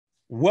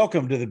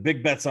Welcome to the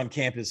Big Bets on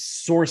Campus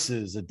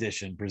Sources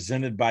edition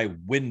presented by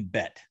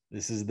WynnBET.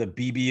 This is the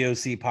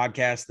BBOC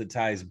podcast that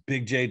ties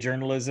Big J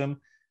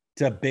journalism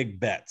to big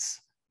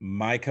bets.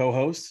 My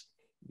co-host,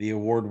 the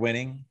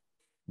award-winning,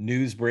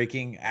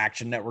 news-breaking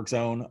Action Network's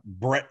own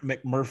Brett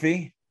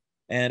McMurphy,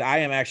 and I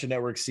am Action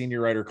Network's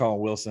senior writer Collin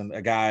Wilson,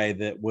 a guy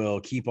that will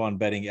keep on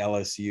betting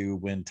LSU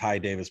when Ty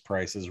Davis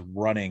Price is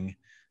running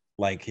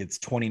like it's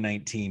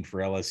 2019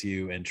 for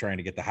LSU and trying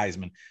to get the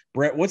Heisman.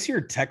 Brett, what's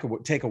your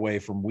takeaway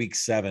from week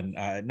 7?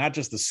 Not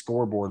just the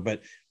scoreboard,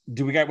 but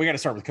we got to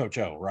start with Coach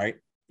O, right?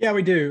 Yeah,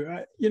 we do.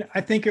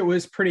 I think it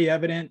was pretty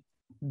evident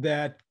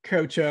that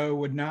Coach O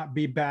would not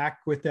be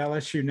back with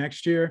LSU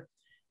next year.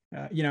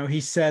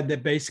 He said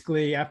that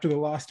basically after the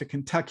loss to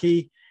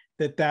Kentucky,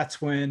 that's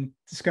when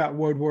Scott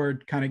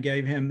Woodward kind of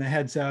gave him the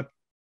heads up.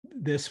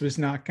 This was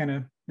not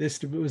going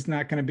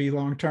to be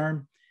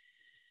long-term.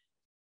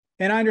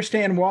 And I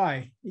understand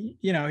why.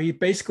 He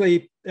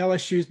basically,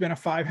 LSU's been a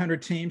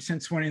 500 team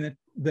since winning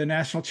the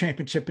national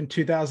championship in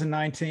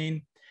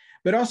 2019.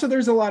 But also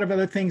there's a lot of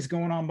other things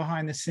going on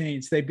behind the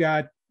scenes. They've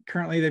got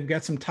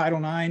some Title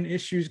IX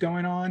issues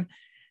going on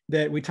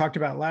that we talked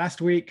about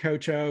last week.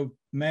 Coach O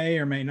may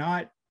or may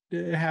not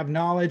have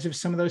knowledge of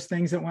some of those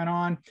things that went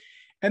on.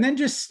 And then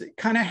just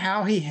kind of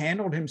how he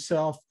handled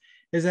himself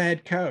as a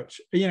head coach.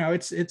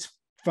 It's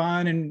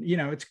fun, and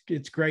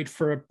it's great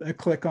for a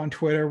click on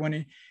Twitter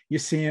when you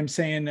see him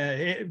saying,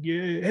 "Hey,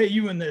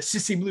 you in the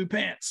sissy blue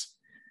pants,"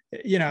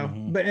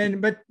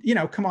 Mm-hmm.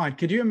 But come on,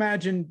 could you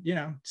imagine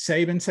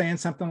Saban saying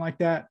something like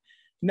that?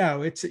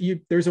 No,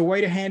 there's a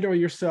way to handle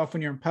yourself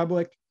when you're in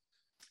public.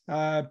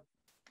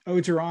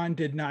 Orgeron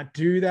did not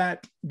do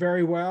that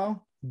very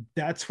well.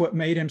 That's what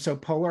made him so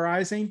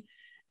polarizing.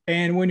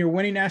 And when you're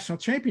winning national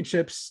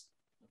championships,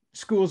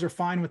 schools are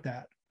fine with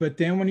that. But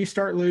then when you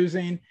start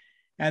losing,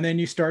 and then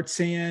you start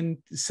hearing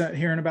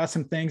about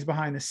some things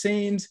behind the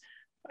scenes,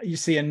 you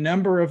see a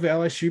number of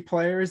LSU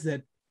players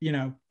that,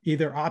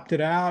 either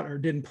opted out or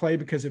didn't play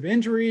because of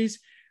injuries.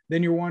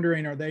 Then you're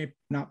wondering, are they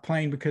not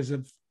playing because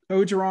of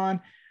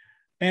Orgeron?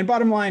 And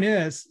bottom line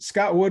is,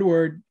 Scott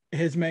Woodward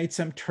has made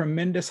some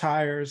tremendous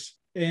hires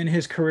in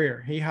his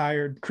career. He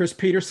hired Chris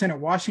Peterson at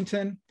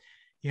Washington.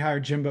 He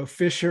hired Jimbo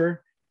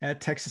Fisher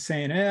at Texas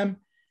A&M.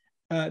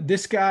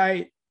 This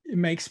guy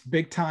makes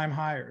big time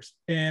hires,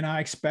 and I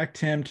expect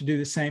him to do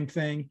the same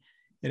thing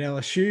at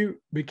LSU,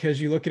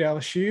 because you look at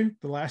LSU,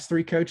 the last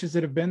 3 coaches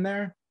that have been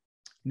there,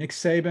 Nick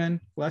Saban,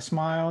 Les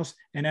Miles,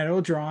 and Ed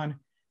Orgeron,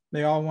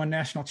 they all won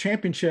national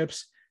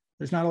championships.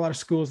 There's not a lot of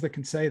schools that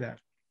can say that.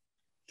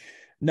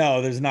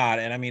 No, there's not.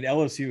 And I mean,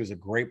 LSU is a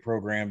great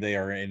program. They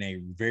are in a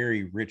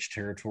very rich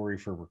territory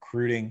for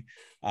recruiting.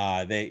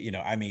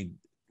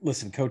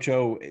 Listen, Coach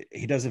O,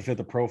 he doesn't fit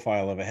the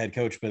profile of a head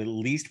coach, but at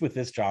least with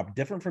this job,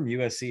 different from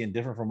USC and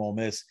different from Ole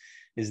Miss,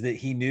 is that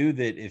he knew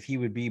that if he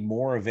would be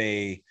more of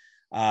a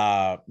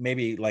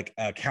maybe like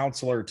a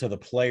counselor to the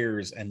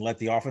players and let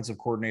the offensive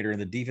coordinator and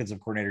the defensive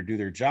coordinator do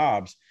their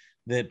jobs,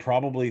 that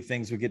probably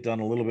things would get done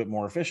a little bit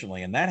more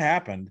efficiently. And that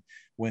happened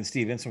when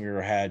Steve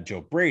Ensminger had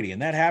Joe Brady.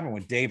 And that happened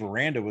when Dave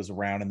Aranda was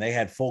around and they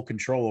had full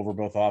control over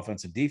both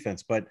offense and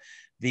defense. But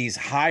these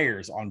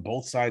hires on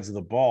both sides of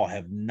the ball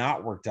have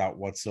not worked out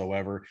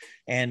whatsoever.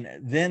 And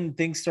then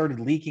things started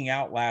leaking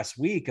out last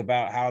week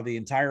about how the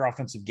entire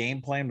offensive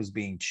game plan was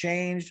being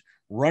changed.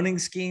 Running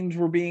schemes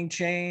were being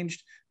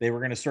changed. They were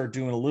going to start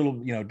doing a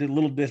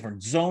little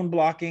different zone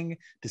blocking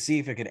to see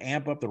if it could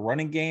amp up the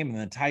running game. And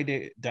then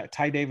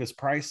Ty Davis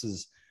Price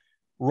is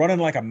running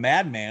like a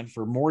madman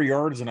for more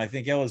yards than I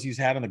think LSU's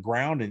had on the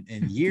ground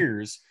in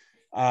years.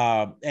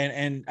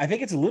 And I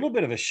think it's a little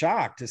bit of a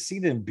shock to see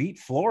them beat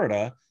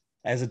Florida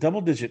as a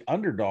double-digit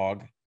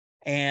underdog,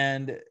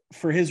 and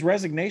for his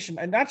resignation.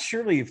 And not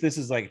surely if this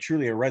is like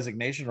truly a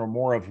resignation or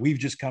more of we've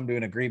just come to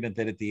an agreement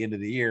that at the end of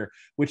the year,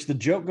 which the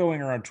joke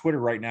going around Twitter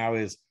right now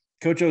is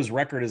Coach O's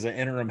record as an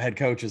interim head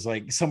coach is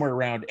like somewhere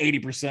around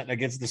 80%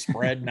 against the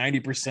spread,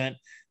 90%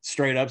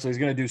 straight up. So he's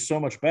going to do so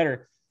much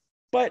better.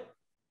 But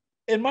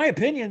in my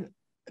opinion,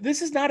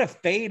 this is not a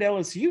fade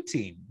LSU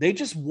team. They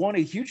just won a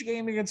huge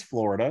game against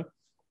Florida.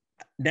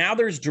 Now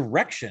there's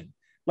direction.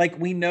 Like,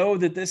 we know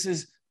that this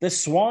is the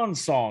swan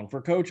song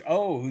for Coach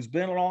O, who's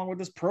been along with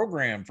this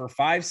program for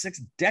 5-6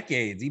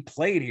 decades. He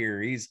played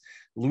here. He's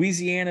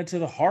Louisiana to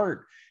the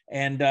heart.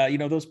 And,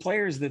 those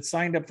players that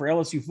signed up for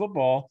LSU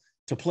football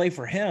to play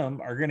for him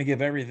are going to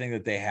give everything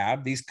that they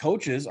have. These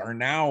coaches are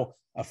now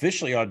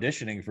officially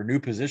auditioning for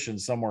new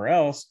positions somewhere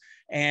else.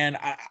 And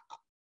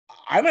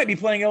I might be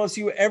playing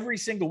LSU every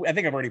single – I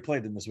think I've already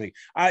played them this week.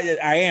 I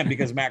am,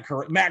 because Matt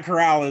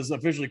Corral is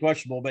officially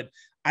questionable. But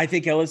I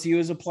think LSU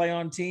is a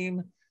play-on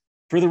team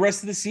for the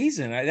rest of the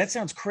season. That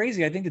sounds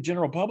crazy. I think the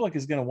general public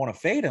is going to want to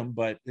fade him,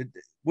 but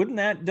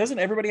doesn't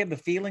everybody have the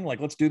feeling like,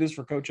 let's do this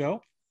for Coach O?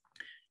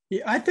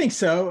 Yeah, I think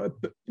so.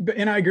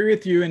 And I agree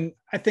with you. And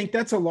I think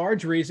that's a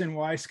large reason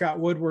why Scott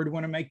Woodward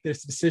want to make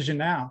this decision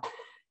now.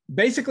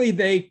 Basically,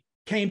 they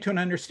came to an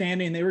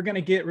understanding they were going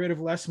to get rid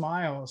of Les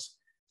Miles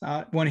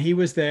when he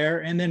was there.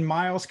 And then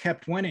Miles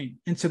kept winning.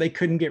 And so they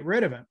couldn't get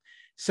rid of him.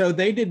 So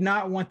they did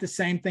not want the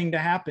same thing to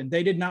happen.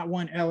 They did not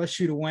want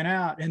LSU to win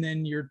out, and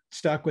then you're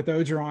stuck with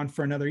Orgeron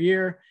for another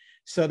year.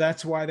 So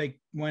that's why they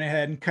went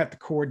ahead and cut the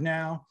cord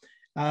now.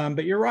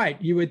 But you're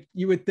right. You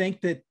would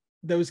think that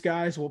those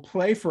guys will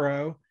play for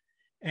O.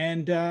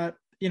 And,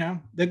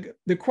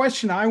 the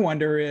question I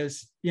wonder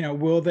is,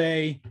 will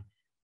they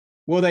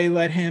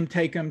let him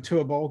take them to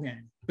a bowl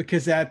game?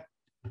 Because that,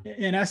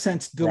 in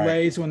essence,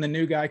 delays when the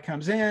new guy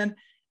comes in.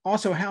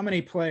 Also, how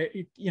many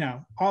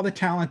all the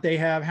talent they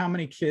have, how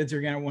many kids are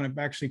going to want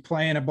to actually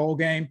play in a bowl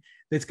game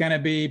that's going to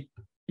be,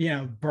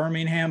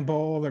 Birmingham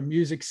Bowl or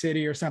Music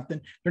City or something.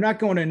 They're not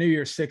going to a New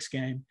Year's Six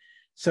game.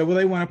 So will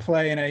they want to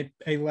play in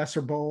a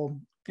lesser bowl?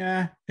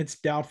 It's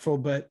doubtful,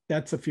 but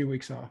that's a few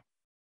weeks off.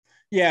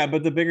 Yeah,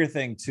 but the bigger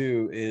thing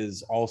too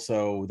is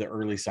also the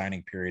early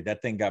signing period.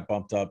 That thing got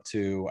bumped up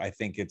to, I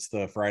think it's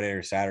the Friday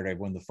or Saturday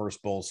when the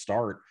first bowls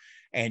start.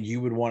 And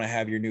you would want to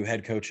have your new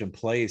head coach in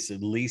place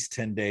at least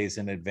 10 days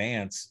in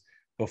advance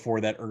before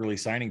that early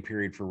signing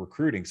period for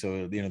recruiting.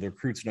 So, the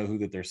recruits know who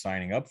that they're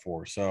signing up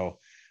for. So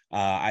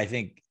I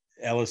think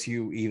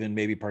LSU even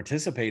maybe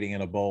participating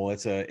in a bowl,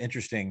 it's a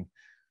interesting,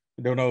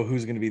 I don't know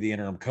who's going to be the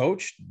interim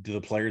coach. Do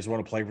the players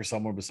want to play for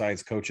someone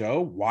besides Coach O?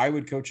 Why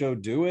would Coach O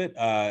do it?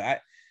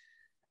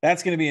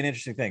 That's going to be an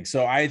interesting thing.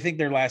 So I think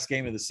their last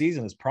game of the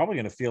season is probably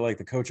going to feel like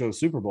the Coach O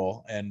Super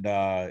Bowl. And,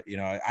 I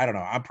don't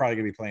know. I'm probably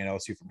going to be playing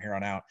LSU from here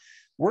on out.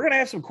 We're going to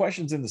have some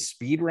questions in the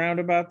speed round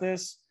about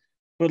this,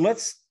 but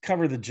let's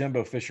cover the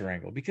Jimbo Fisher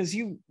angle, because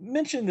you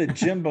mentioned that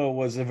Jimbo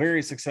was a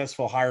very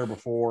successful hire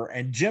before,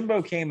 and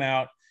Jimbo came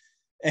out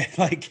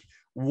and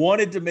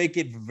wanted to make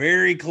it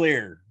very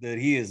clear that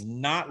he is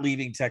not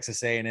leaving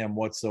Texas A&M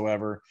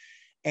whatsoever.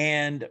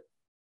 And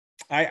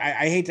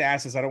I hate to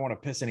ask this. I don't want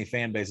to piss any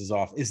fan bases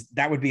off.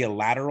 That would be a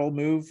lateral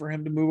move for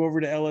him to move over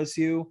to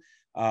LSU?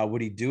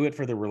 Would he do it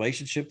for the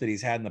relationship that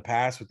he's had in the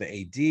past with the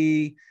AD?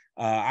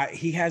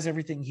 He has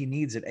everything he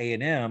needs at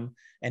A&M,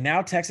 and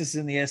now Texas is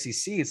in the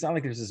SEC. It's not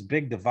like there's this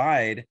big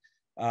divide.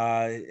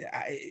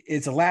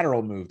 It's a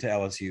lateral move to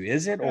LSU,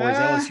 is it, or is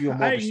LSU a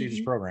more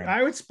prestigious program?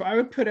 I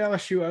would put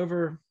LSU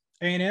over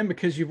A&M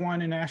because you've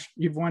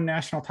won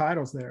national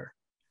titles there.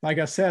 Like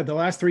I said, the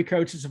last three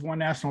coaches have won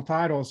national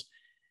titles.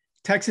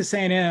 Texas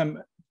A&M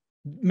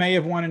may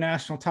have won a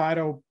national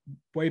title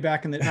way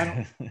back in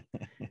the.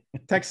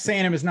 Texas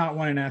A&M has not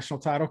won a national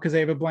title because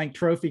they have a blank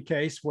trophy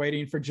case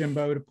waiting for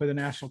Jimbo to put a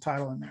national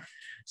title in there.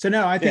 So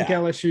no, I think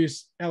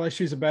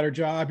LSU's a better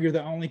job. You're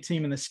the only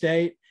team in the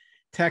state.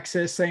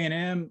 Texas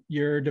A&M,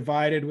 you're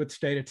divided with the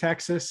state of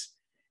Texas,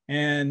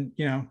 and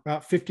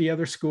about 50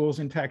 other schools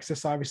in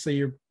Texas.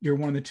 Obviously, you're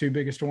one of the two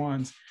biggest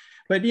ones.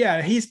 But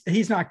yeah,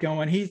 he's not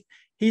going. He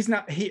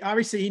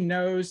obviously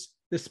knows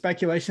the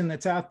speculation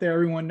that's out there.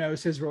 Everyone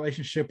knows his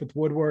relationship with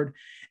Woodward.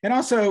 And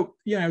also,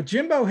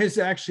 Jimbo has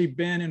actually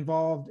been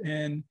involved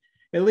in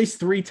at least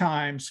 3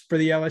 times for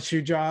the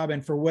LSU job.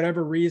 And for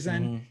whatever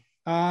reason,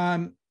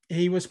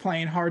 he was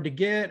playing hard to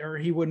get, or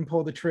he wouldn't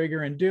pull the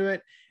trigger and do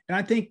it. And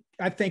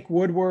I think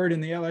Woodward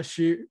and the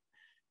LSU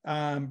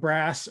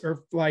brass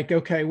are like,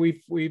 okay,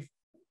 we've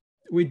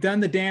done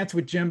the dance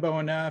with Jimbo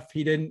enough.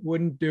 He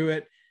wouldn't do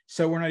it.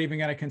 So we're not even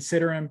going to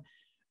consider him.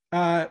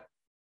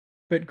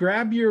 But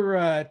grab your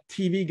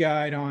TV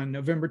guide on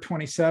November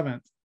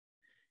 27th,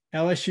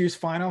 LSU's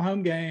final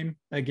home game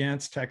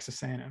against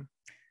Texas A&M.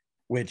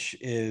 Which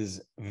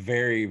is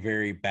very,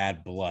 very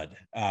bad blood.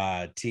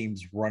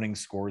 Teams running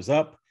scores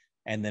up.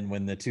 And then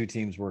when the two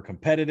teams were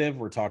competitive,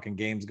 we're talking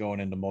games going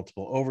into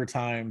multiple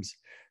overtimes,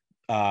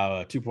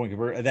 2-point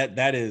convert.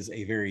 That is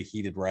a very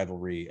heated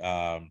rivalry.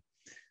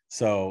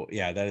 So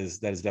yeah, that is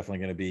definitely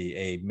going to be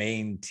a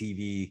main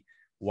TV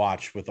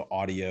watch with the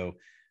audio.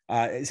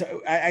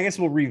 So I guess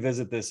we'll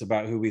revisit this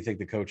about who we think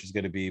the coach is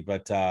going to be,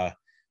 but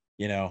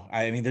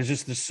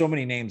there's so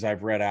many names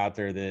I've read out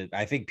there that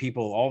I think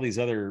all these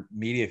other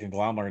media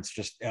conglomerates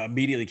just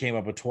immediately came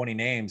up with 20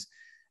 names.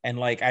 And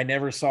I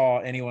never saw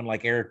anyone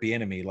like Eric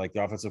Bieniemy, like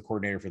the offensive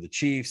coordinator for the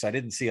Chiefs. I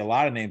didn't see a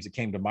lot of names that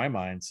came to my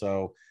mind.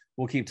 So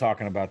we'll keep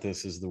talking about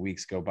this as the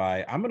weeks go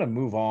by. I'm going to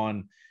move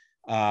on.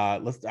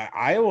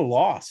 Iowa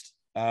lost,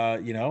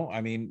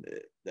 the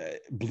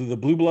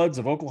Blue Bloods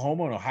of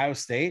Oklahoma and Ohio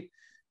State.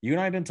 You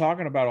and I have been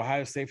talking about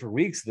Ohio State for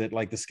weeks that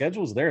the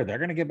schedule's there. They're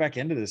going to get back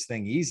into this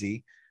thing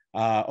easy.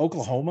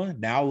 Oklahoma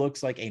now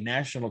looks like a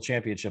national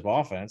championship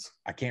offense.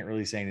 I can't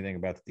really say anything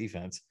about the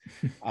defense,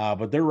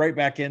 but they're right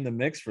back in the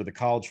mix for the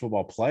college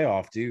football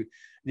playoff.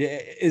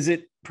 Is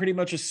it pretty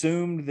much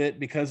assumed that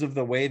because of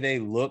the way they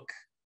look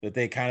that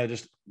they kind of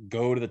just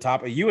go to the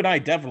top? You and I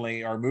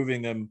definitely are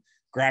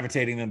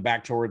gravitating them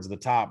back towards the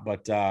top,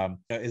 but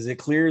is it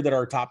clear that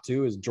our top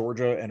 2 is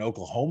Georgia and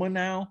Oklahoma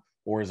now?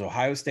 Or is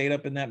Ohio State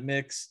up in that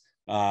mix?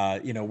 Where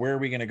are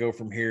we going to go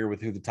from here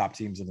with who the top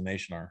teams in the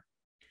nation are?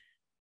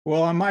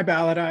 Well, on my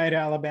ballot, I had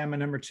Alabama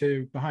number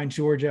 2. Behind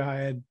Georgia,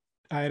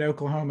 I had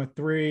Oklahoma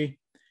 3,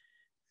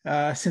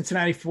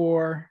 Cincinnati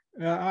 4.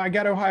 I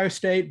got Ohio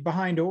State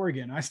behind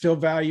Oregon. I still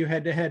value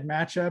head-to-head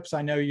matchups.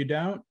 I know you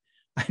don't.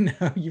 I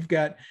know you've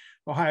got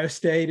Ohio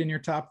State in your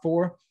top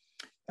 4.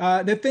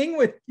 The thing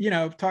with,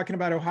 talking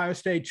about Ohio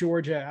State,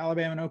 Georgia,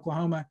 Alabama, and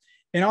Oklahoma,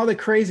 and all the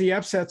crazy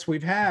upsets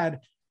we've had,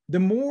 the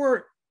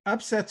more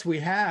upsets we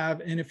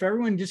have, and if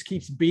everyone just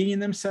keeps beating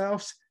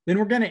themselves, then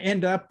we're going to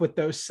end up with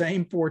those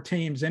same 4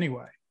 teams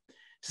anyway.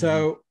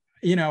 So,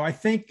 I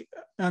think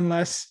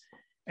unless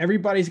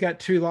everybody's got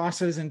 2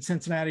 losses and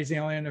Cincinnati's the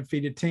only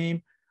undefeated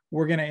team,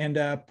 we're going to end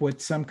up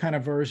with some kind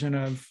of version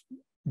of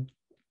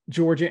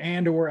Georgia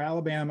and or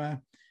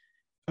Alabama,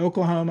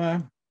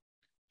 Oklahoma,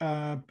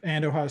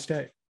 and Ohio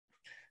State.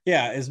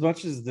 Yeah, as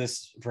much as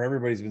this for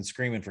everybody's been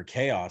screaming for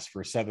chaos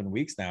for 7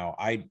 weeks now,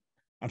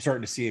 I'm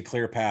starting to see a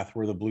clear path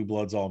where the Blue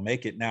Bloods all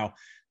make it. Now,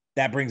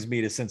 that brings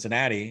me to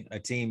Cincinnati, a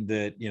team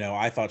that,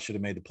 I thought should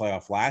have made the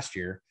playoff last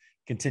year,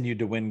 continued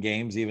to win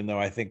games, even though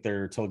I think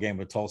their total game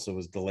with Tulsa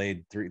was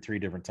delayed three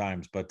different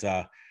times. But,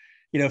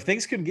 if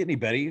things couldn't get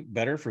any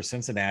better for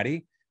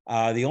Cincinnati,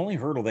 the only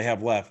hurdle they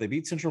have left, they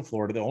beat Central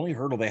Florida. The only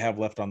hurdle they have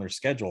left on their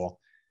schedule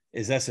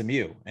is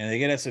SMU, and they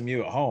get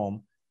SMU at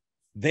home.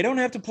 They don't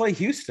have to play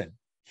Houston.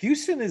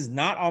 Houston is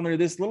not on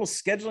this little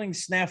scheduling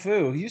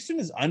snafu. Houston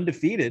is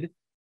undefeated,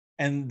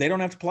 and they don't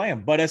have to play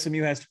them, but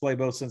SMU has to play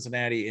both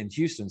Cincinnati and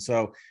Houston.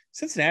 So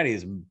Cincinnati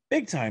is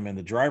big time in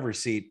the driver's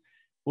seat.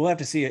 We'll have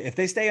to see if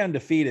they stay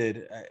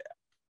undefeated.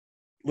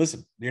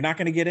 Listen, you're not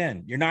going to get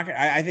in. You're not.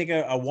 I think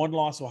a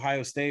one-loss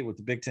Ohio State with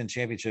the Big Ten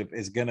championship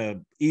is going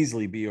to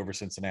easily be over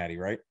Cincinnati,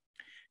 right?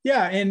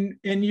 Yeah, and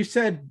you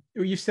said,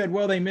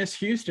 well, they miss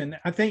Houston.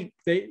 I think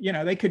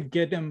they could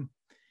get them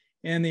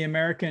in the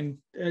American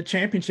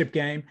championship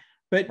game,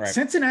 but right.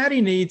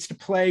 Cincinnati needs to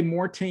play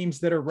more teams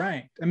that are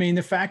ranked. I mean,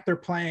 the fact they're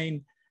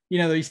playing,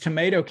 these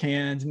tomato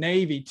cans,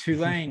 Navy,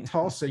 Tulane,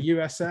 Tulsa,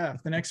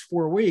 USF, the next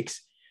 4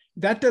 weeks,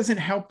 that doesn't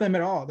help them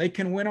at all. They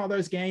can win all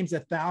those games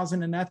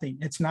 1,000-0.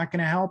 It's not going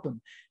to help them.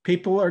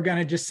 People are going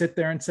to just sit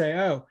there and say,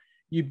 oh,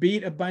 you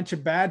beat a bunch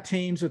of bad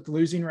teams with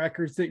losing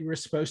records that you were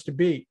supposed to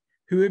beat.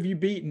 Who have you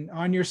beaten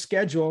on your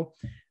schedule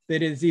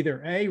that is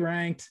either A,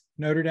 ranked,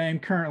 Notre Dame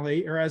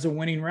currently, or as a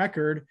winning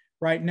record?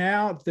 Right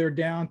now, they're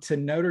down to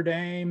Notre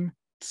Dame.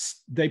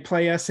 They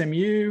play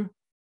SMU.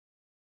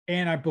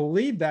 And I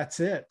believe that's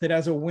it, that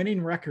has a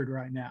winning record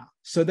right now.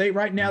 So they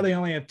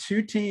only have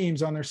 2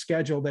 teams on their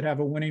schedule that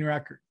have a winning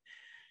record.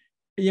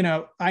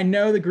 I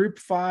know the Group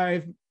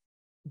 5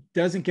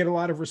 doesn't get a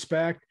lot of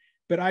respect,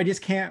 but I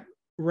just can't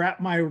wrap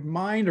my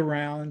mind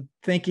around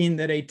thinking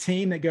that a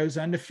team that goes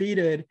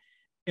undefeated,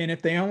 and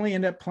if they only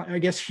end up playing, I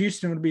guess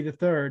Houston would be the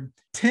 3rd,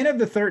 10 of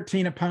the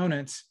 13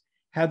 opponents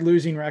had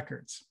losing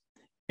records.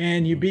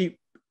 And you beat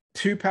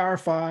 2 Power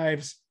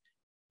 5s.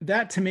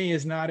 That to me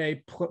is not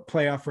a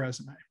playoff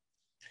resume.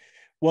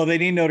 Well, they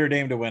need Notre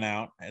Dame to win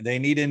out. They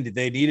needed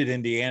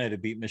Indiana to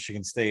beat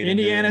Michigan State.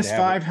 Indiana's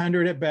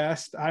 500 at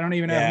best. I don't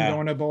even have them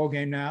going to a bowl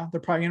game now. They're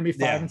probably going to be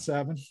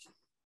 5-7.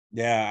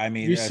 Yeah, I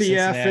mean,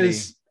 UCF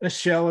is a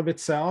shell of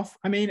itself.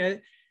 I mean,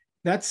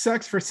 that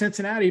sucks for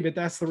Cincinnati, but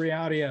that's the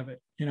reality of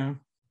it.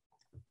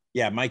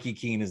 Yeah, Mikey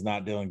Keene is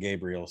not Dylan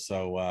Gabriel.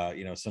 So,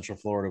 Central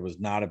Florida was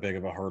not as big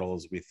of a hurdle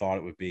as we thought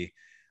it would be.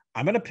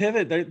 I'm going to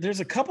pivot.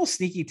 There's a couple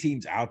sneaky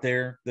teams out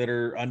there that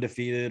are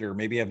undefeated or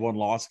maybe have one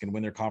loss, can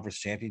win their conference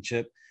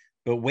championship.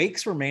 But Wake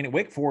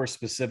Forest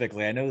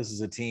specifically, I know this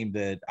is a team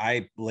that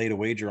I laid a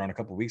wager on a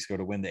couple of weeks ago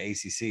to win the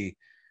ACC.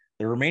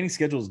 The remaining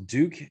schedule is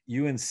Duke,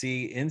 UNC,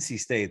 NC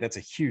State. That's a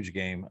huge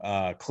game.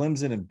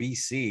 Clemson and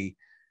BC.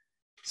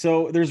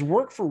 So there's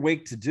work for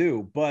Wake to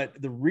do,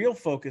 but the real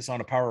focus on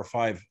a Power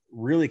 5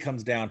 really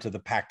comes down to the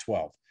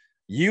Pac-12.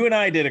 You and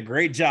I did a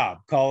great job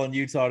calling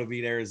Utah to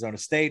beat Arizona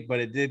State, but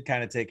it did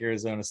kind of take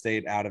Arizona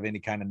State out of any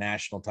kind of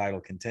national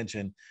title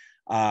contention.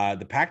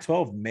 The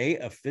Pac-12 may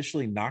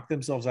officially knock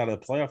themselves out of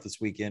the playoff this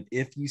weekend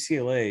if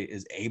UCLA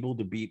is able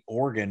to beat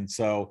Oregon.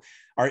 So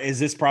is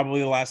this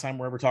probably the last time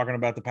we're ever talking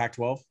about the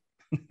Pac-12?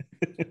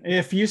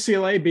 If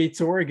UCLA beats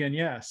Oregon,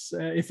 yes.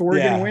 If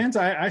Oregon wins,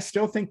 I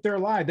still think they're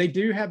alive. They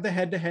do have the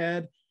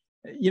head-to-head.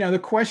 The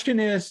question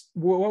is,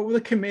 what will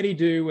the committee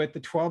do with the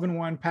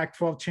 12-1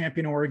 Pac-12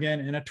 champion Oregon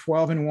and a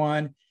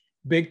 12-1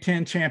 Big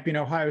Ten champion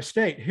Ohio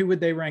State? Who would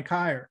they rank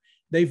higher?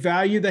 They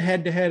value the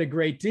head-to-head a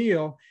great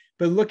deal,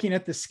 but looking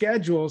at the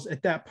schedules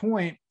at that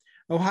point,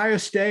 Ohio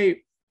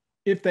State,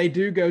 if they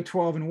do go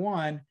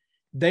 12-1,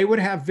 they would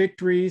have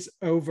victories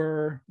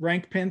over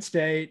ranked Penn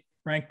State,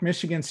 ranked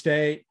Michigan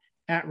State,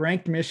 at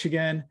ranked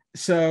Michigan.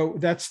 So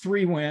that's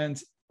 3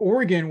 wins.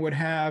 Oregon would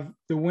have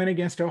the win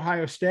against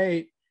Ohio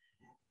State.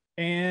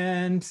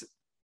 And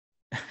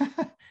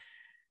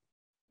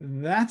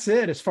that's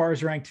it as far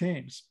as ranked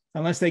teams,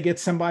 unless they get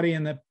somebody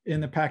in the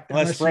Pac,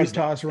 unless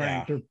Utah's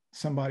ranked or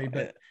somebody.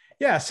 But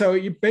so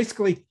you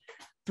basically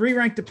 3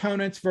 ranked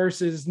opponents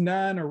versus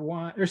none or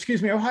one, or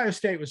excuse me, Ohio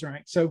State was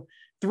ranked. So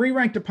 3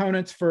 ranked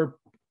opponents for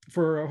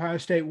Ohio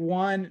State,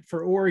 1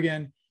 for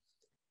Oregon,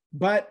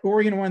 but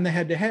Oregon won the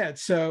head-to-head.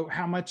 So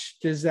how much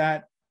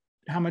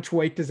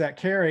weight does that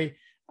carry?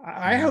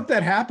 I hope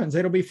that happens.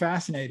 It'll be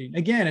fascinating.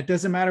 Again, it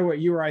doesn't matter what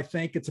you or I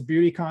think. It's a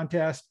beauty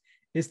contest.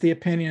 It's the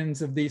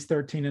opinions of these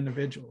 13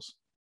 individuals.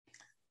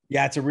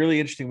 Yeah, it's a really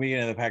interesting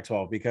weekend in the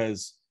Pac-12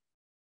 because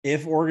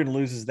If Oregon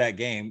loses that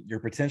game, you're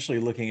potentially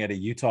looking at a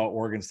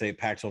Utah-Oregon State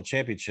Pac-12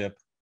 championship.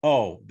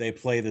 Oh, they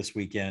play this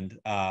weekend.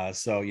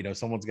 So,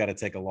 someone's got to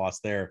take a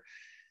loss there.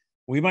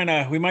 We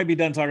might be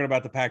done talking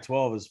about the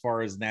Pac-12 as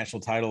far as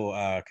national title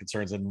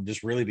concerns, and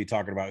just really be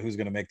talking about who's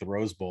going to make the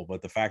Rose Bowl.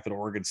 But the fact that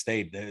Oregon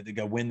State they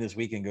go win this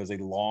weekend goes a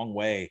long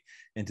way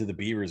into the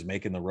Beavers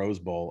making the Rose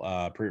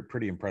Bowl.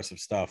 Pretty impressive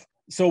stuff.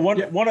 So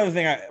one other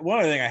thing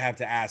I have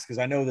to ask, because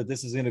I know that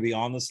this is going to be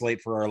on the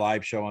slate for our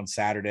live show on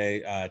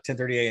Saturday,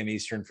 10:30 a.m.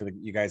 Eastern for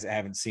you guys that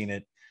haven't seen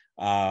it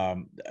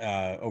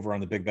over on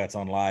the Big Bets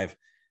on Live.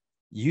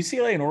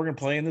 UCLA and Oregon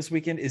playing this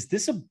weekend. Is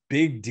this a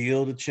big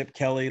deal to Chip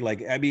Kelly?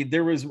 Like, I mean,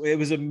 it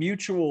was a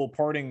mutual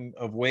parting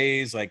of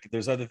ways. Like,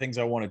 there's other things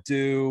I want to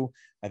do.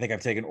 I think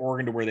I've taken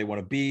Oregon to where they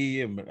want to be.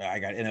 And I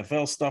got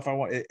NFL stuff I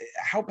want.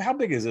 How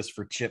big is this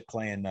for Chip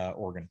playing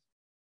Oregon?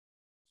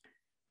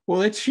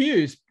 Well, it's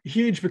huge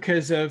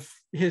because of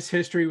his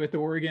history with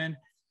Oregon,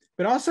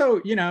 but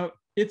also,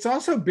 it's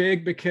also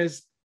big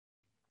because,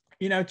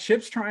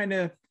 Chip's trying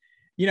to,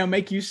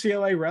 make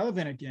UCLA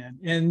relevant again.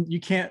 And you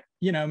can't,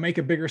 make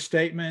a bigger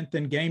statement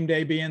than game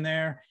day being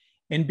there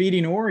and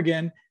beating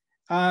Oregon.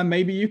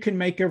 Maybe you can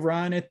make a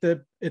run at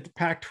the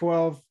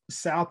Pac-12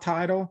 South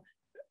title.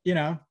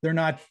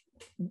 They're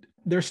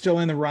still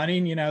in the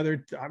running,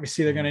 they're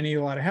going to need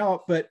a lot of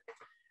help, but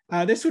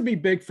this would be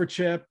big for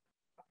Chip.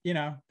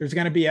 There's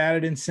going to be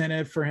added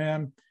incentive for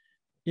him,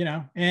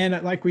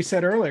 and like we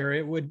said earlier,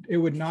 it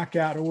would knock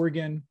out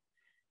Oregon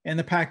and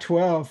the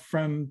Pac-12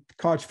 from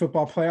college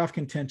football playoff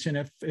contention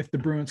if the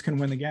Bruins can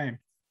win the game.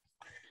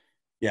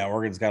 Yeah,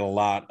 Oregon's got a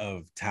lot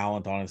of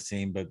talent on his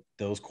team, but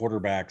those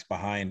quarterbacks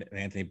behind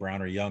Anthony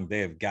Brown are young. They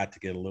have got to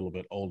get a little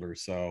bit older.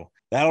 So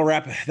that'll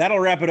wrap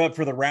it up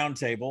for the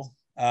roundtable.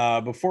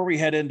 Before we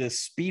head into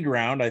speed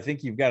round, I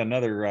think you've got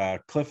another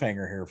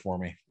cliffhanger here for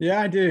me.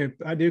 Yeah, I do,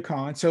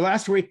 Collin. So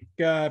last week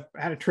I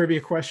had a trivia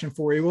question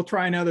for you. We'll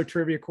try another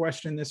trivia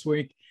question this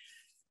week.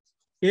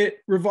 It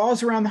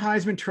revolves around the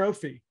Heisman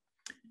Trophy.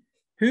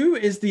 Who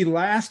is the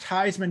last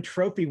Heisman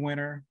Trophy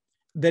winner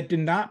that did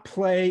not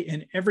play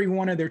in every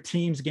one of their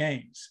team's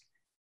games?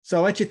 So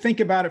I'll let you think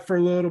about it for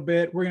a little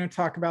bit. We're going to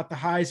talk about the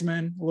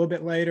Heisman a little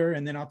bit later,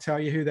 and then I'll tell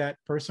you who that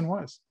person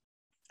was.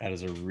 That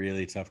is a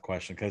really tough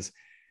question because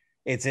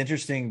it's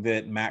interesting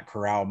that Matt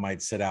Corral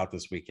might sit out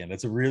this weekend.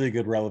 It's a really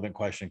good, relevant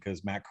question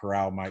because Matt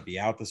Corral might be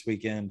out this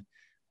weekend.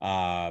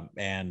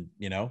 And,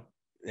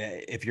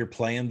 if you're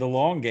playing the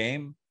long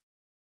game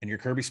and you're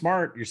Kirby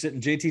Smart, you're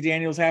sitting JT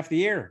Daniels half the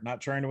year,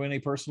 not trying to win a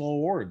personal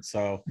award.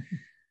 So let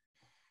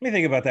me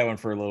think about that one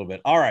for a little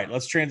bit. All right,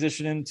 let's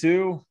transition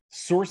into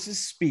Sources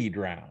Speed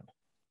Round.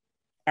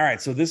 All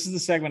right, so this is the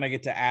segment I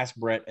get to ask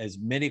Brett as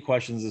many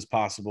questions as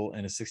possible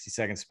in a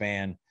 60-second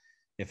span.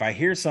 If I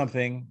hear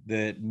something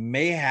that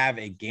may have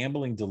a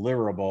gambling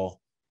deliverable,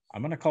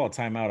 I'm going to call a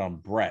timeout on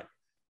Brett.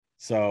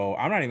 So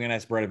I'm not even going to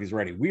ask Brett if he's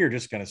ready. We are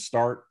just going to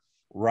start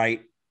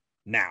right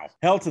now.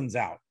 Helton's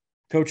out.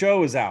 Coach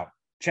O is out.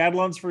 Chad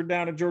Lunsford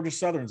down at Georgia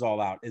Southern's all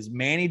out. Is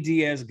Manny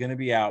Diaz going to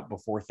be out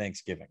before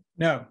Thanksgiving?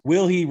 No.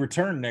 Will he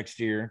return next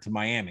year to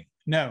Miami?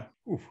 No.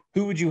 Oof.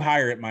 Who would you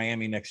hire at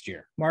Miami next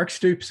year? Mark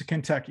Stoops of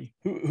Kentucky.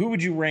 Who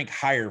would you rank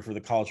higher for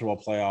the college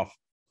football playoff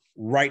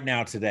right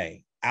now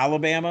today?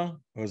 Alabama,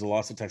 who has a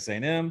loss to Texas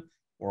A&M,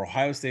 or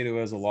Ohio State, who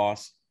has a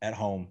loss at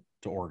home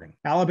to Oregon?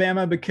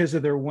 Alabama, because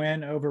of their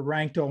win over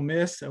ranked Ole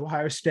Miss.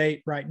 Ohio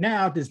State right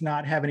now does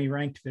not have any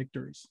ranked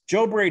victories.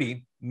 Joe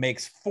Brady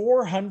makes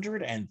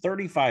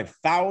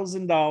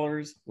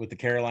 $435,000 with the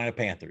Carolina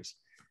Panthers.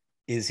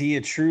 Is he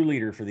a true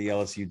leader for the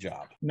LSU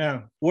job?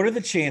 No. What are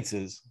the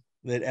chances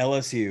that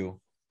LSU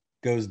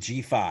goes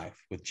G5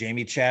 with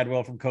Jamie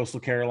Chadwell from Coastal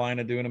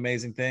Carolina doing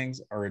amazing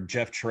things, or a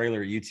Jeff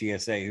Traylor at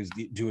UTSA who's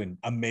doing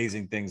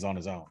amazing things on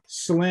his own?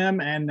 Slim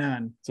and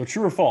none. So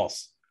true or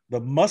false? The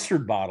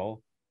mustard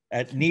bottle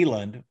at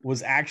Neyland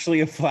was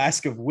actually a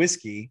flask of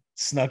whiskey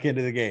snuck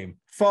into the game.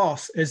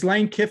 False. As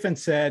Lane Kiffin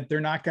said,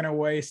 they're not going to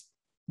waste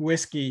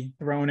whiskey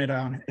throwing it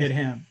on at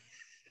him.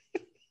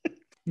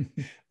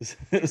 It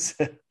was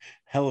a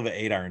hell of an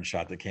 8-iron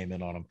shot that came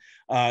in on him.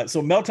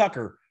 So Mel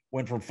Tucker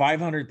went from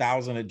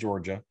 $500,000 at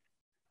Georgia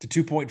to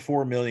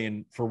 $2.4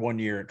 million for 1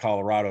 year at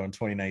Colorado in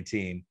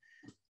 2019.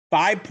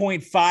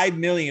 $5.5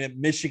 million at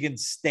Michigan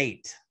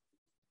State.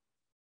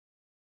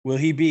 Will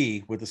he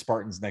be with the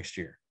Spartans next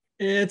year?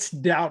 It's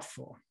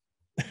doubtful.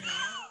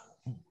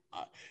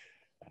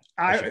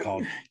 I'm not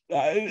going to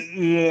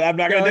do it. I'm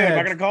not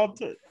going to call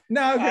it.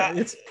 No,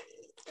 it's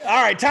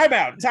all right.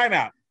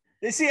 Timeout.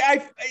 You see,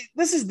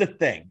 this is the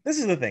thing.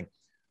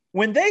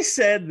 When they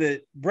said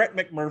that Brett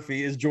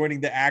McMurphy is joining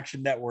the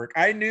Action Network,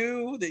 I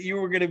knew that you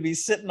were going to be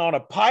sitting on a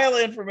pile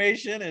of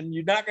information, and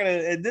you're not going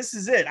to. And this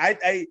is it.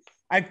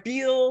 I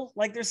feel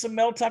like there's some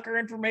Mel Tucker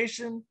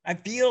information. I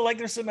feel like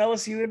there's some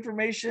LSU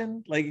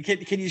information. Like,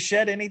 can you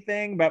shed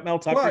anything about Mel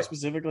Tucker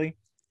specifically?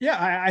 Yeah,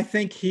 I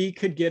think he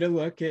could get a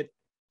look at.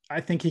 I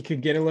think he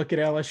could get a look at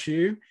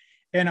LSU.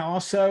 And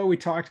also, we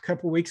talked a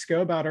couple of weeks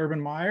ago about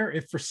Urban Meyer.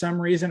 If for some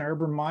reason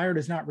Urban Meyer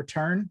does not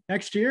return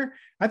next year,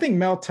 I think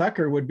Mel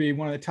Tucker would be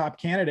one of the top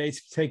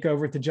candidates to take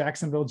over at the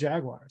Jacksonville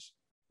Jaguars.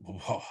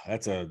 Oh, I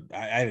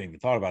hadn't even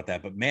thought about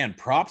that, but man,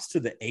 props to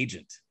the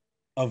agent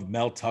of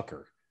Mel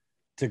Tucker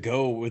to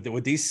go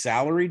with these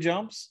salary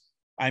jumps.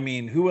 I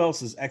mean, who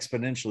else is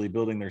exponentially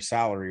building their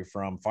salary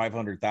from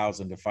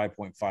 500,000 to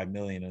 5.5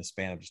 million in a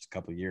span of just a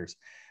couple of years?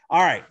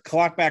 All right,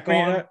 clock back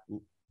on.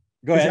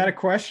 Go ahead. Is that a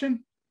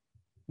question?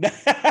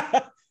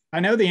 I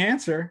know the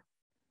answer.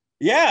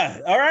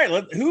 Yeah. All right.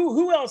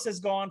 Who else has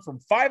gone from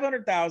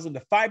 500,000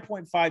 to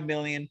 5.5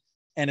 million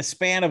in a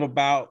span of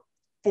about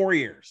 4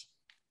 years?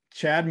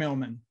 Chad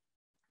Millman.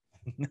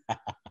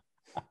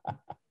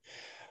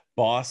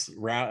 Boss,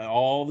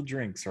 all the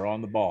drinks are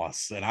on the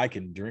boss, and I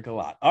can drink a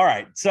lot. All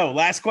right. So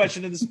last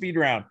question of the speed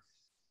round.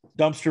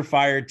 Dumpster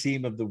fire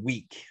team of the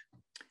week.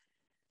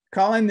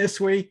 Collin, this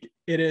week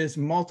it is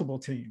multiple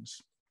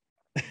teams.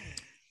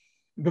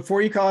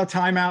 Before you call a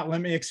timeout,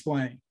 let me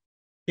explain.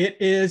 It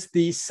is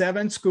the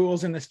 7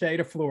 schools in the state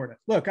of Florida.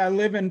 Look, I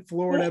live in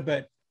Florida,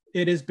 but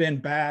it has been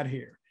bad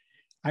here.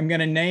 I'm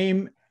going to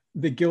name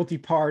the guilty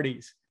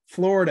parties: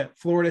 Florida,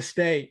 Florida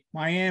State,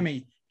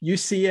 Miami,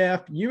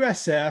 UCF,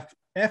 USF,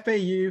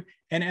 FAU,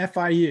 and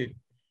FIU.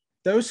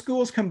 Those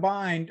schools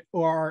combined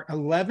are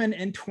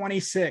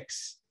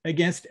 11-26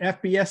 against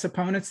FBS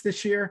opponents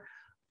this year.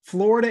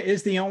 Florida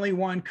is the only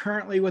one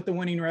currently with the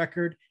winning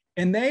record,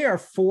 and they are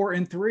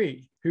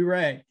 4-3.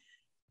 Hooray.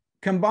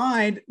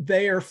 Combined,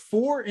 they are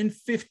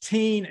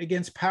 4-15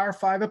 against Power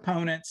 5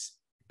 opponents.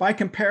 By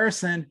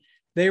comparison,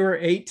 they were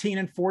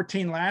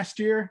 18-14 last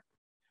year.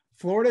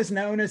 Florida is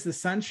known as the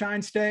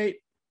Sunshine State.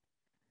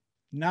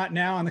 Not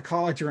now in the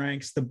college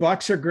ranks. The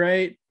Bucks are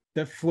great.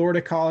 The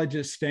Florida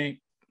colleges stink.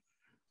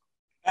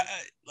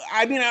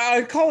 I mean,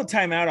 I call a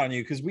timeout on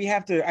you because we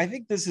have to. I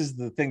think this is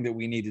the thing that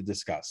we need to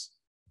discuss,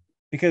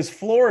 because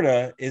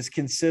Florida is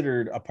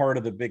considered a part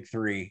of the big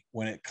three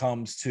when it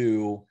comes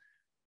to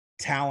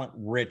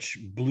talent-rich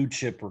blue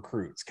chip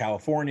recruits: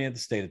 California, the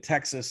state of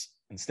Texas,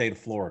 and the state of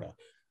Florida.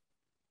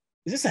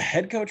 Is this a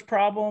head coach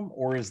problem,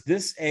 or is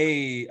this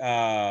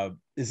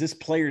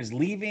players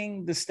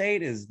leaving the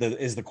state? Is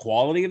the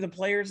quality of the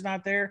players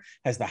not there?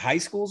 Has the high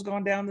schools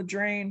gone down the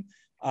drain?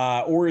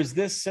 Or is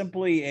this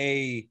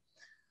simply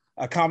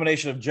a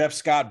combination of Jeff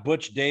Scott,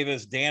 Butch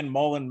Davis, Dan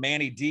Mullen,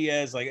 Manny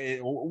Diaz? Like,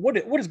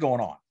 what is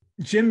going on?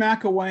 Jim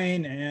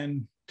McElwain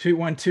and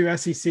won 2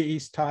 SEC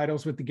East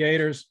titles with the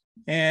Gators,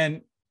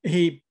 and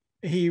he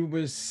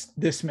was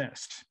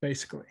dismissed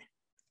basically.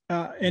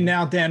 And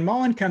now Dan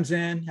Mullen comes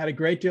in, had a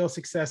great deal of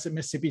success at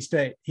Mississippi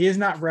State. He has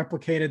not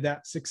replicated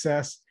that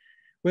success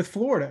with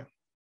Florida.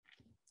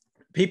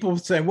 People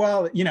say,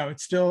 well,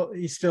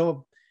 he's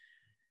still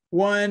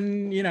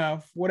won,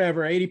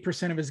 whatever,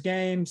 80% of his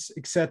games,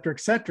 et cetera,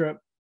 et cetera.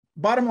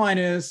 Bottom line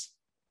is,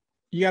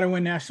 you got to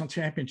win national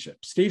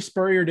championships. Steve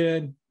Spurrier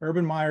did,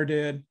 Urban Meyer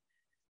did.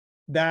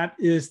 That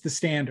is the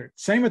standard.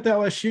 Same with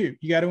LSU.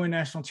 You got to win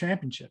national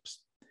championships.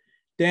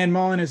 Dan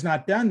Mullen has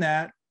not done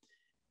that.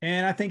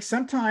 And I think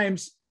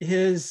sometimes he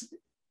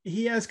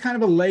has kind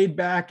of a laid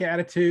back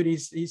attitude.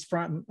 He's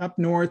from up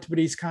north, but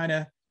he's kind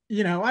of,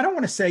 I don't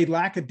want to say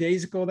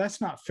lackadaisical.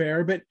 That's not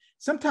fair, but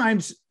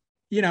sometimes,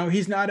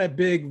 he's not a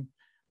big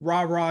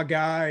rah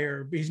guy,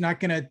 or he's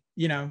not going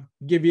to,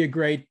 give you a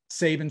great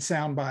Saban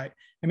soundbite.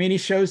 I mean, he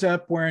shows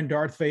up wearing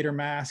Darth Vader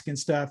mask and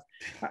stuff.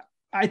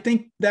 I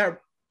think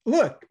that,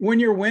 look, when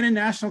you're winning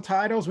national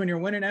titles, when you're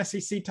winning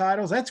SEC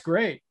titles, that's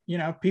great.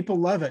 People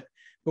love it.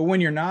 But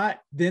when you're not,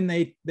 then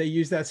they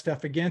use that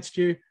stuff against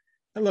you.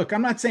 Look,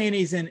 I'm not saying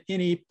he's in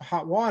any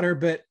hot water,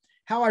 but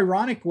how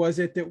ironic was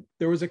it that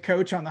there was a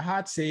coach on the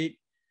hot seat,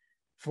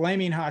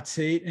 flaming hot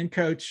seat, and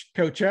Coach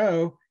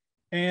O,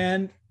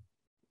 and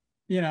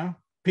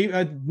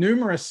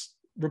numerous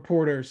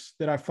reporters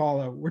that I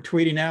follow were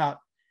tweeting out,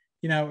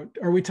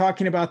 are we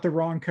talking about the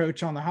wrong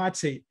coach on the hot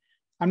seat?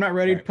 I'm not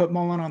ready to put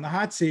Mullen on the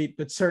hot seat,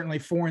 but certainly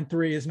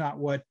 4-3 is not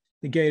what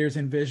the Gators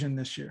envisioned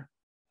this year.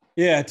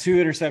 Yeah, 2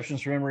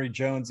 interceptions from Emory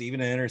Jones, even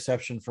an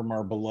interception from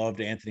our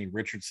beloved Anthony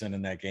Richardson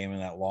in that game,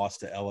 and that loss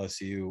to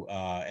LSU.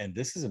 And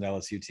this is an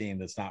LSU team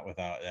that's not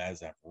without,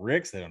 as that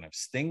Ricks, they don't have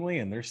Stingley,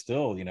 and they're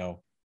still,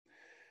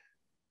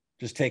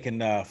 just taking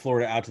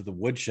Florida out to the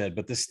woodshed.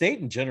 But the state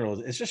in general,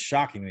 it's just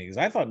shocking me because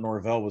I thought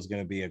Norvell was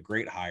going to be a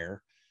great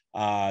hire.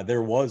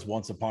 There was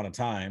once upon a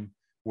time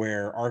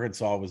where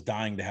Arkansas was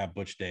dying to have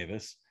Butch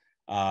Davis.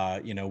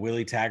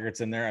 Willie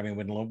Taggart's in there. I mean,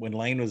 when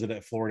Lane was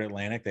at Florida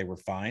Atlantic, they were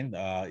fine,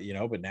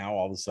 but now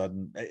all of a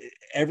sudden,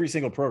 every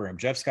single program,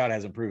 Jeff Scott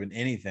hasn't proven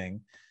anything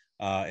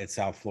at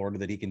South Florida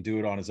that he can do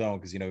it on his own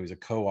because, he's a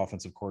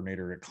co-offensive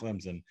coordinator at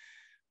Clemson.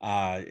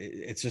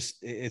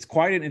 It's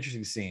quite an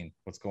interesting scene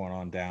what's going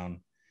on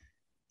down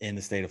in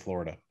the state of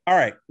Florida. All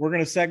right, we're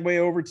going to segue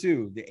over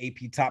to the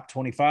AP Top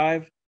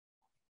 25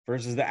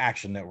 versus the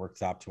Action Network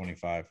Top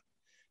 25.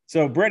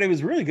 So, Brett, it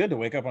was really good to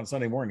wake up on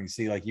Sunday morning and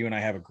see like you and I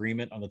have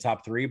agreement on the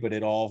top 3, but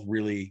it all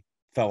really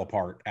fell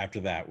apart after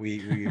that.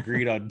 We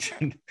agreed on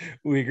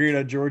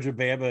Georgia,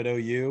 Bama, and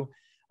OU.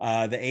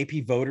 The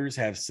AP voters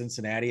have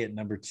Cincinnati at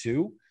number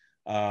 2.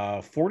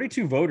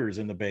 42 voters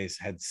in the base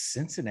had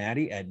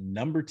Cincinnati at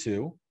number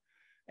 2,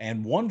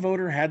 and 1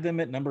 voter had them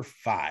at number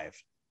 5.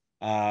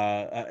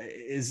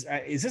 Is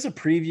this a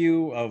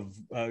preview of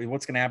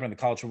what's going to happen in the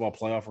college football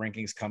playoff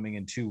rankings coming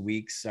in 2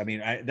 weeks? I mean,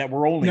 that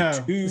we're only No,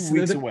 2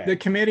 weeks away. The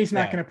committee's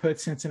not going to put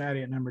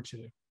Cincinnati at number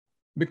 2,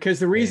 because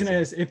the reason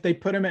is if they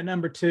put them at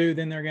number 2,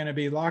 then they're going to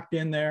be locked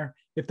in there.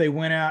 If they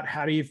win out,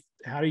 how do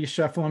you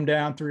shuffle them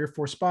down 3 or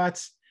 4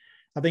 spots?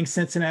 I think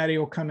Cincinnati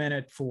will come in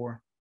at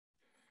 4.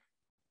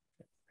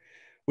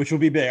 Which will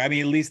be big. I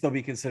mean, at least they'll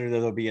be considered that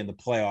they'll be in the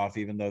playoff,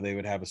 even though they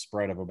would have a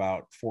spread of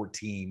about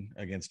 14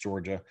 against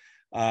Georgia.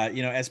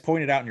 As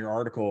pointed out in your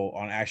article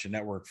on Action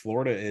Network,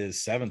 Florida is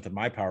 7th in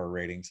my power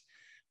ratings,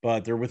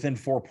 but they're within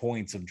 4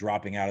 points of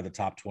dropping out of the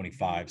top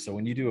 25. So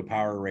when you do a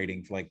power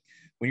rating, like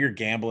when you're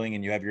gambling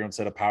and you have your own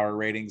set of power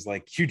ratings,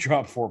 like you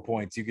drop 4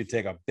 points, you could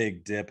take a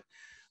big dip.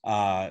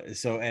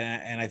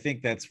 And I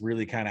think that's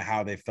really kind of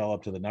how they fell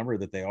up to the number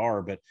that they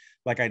are. But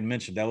like I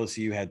mentioned,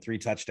 LSU had 3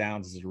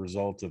 touchdowns as a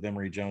result of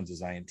Emory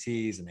Jones's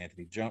INTs and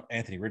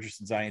Anthony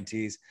Richardson's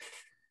INTs.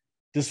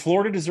 Does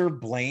Florida deserve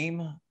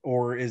blame,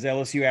 or is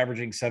LSU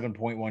averaging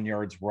 7.1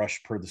 yards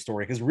rush per the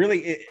story? Because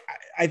really,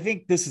 I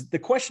think the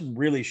question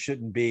really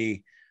shouldn't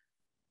be,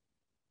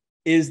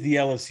 is the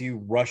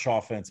LSU rush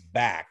offense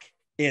back?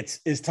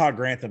 Is Todd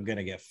Grantham going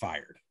to get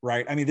fired?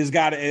 Right. I mean, there's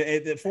got to,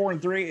 at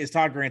 4-3, is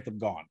Todd Grantham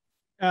gone?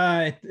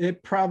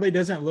 It probably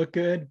doesn't look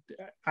good.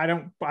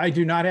 I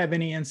do not have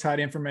any inside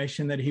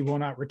information that he will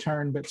not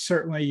return, but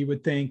certainly you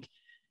would think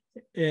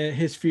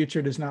his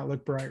future does not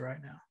look bright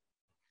right now.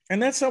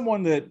 And that's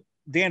someone that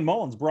Dan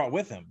Mullins brought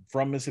with him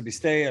from Mississippi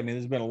State. I mean,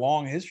 there's been a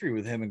long history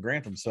with him and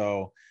Grantham.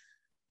 So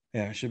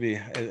yeah,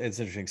 it's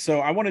interesting. So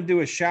I want to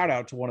do a shout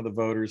out to one of the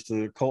voters,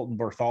 to Colton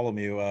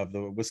Bartholomew of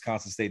the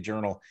Wisconsin State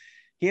Journal.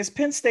 He has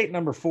Penn State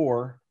number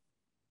 4,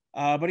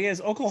 but he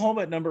has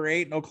Oklahoma at number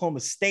 8 and Oklahoma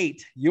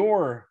State,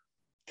 your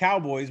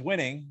Cowboys,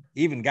 winning.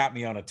 Even got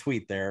me on a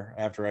tweet there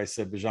after I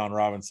said Bijan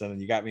Robinson,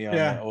 and you got me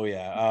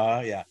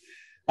on.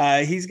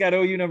 He's got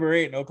OU number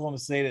 8 and Oklahoma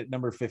State at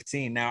number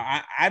 15.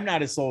 Now I'm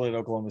not as sold at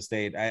Oklahoma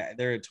State.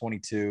 They're at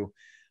 22.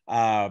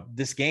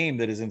 This game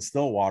that is in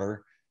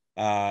Stillwater,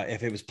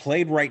 if it was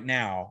played right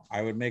now,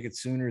 I would make it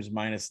Sooners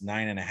minus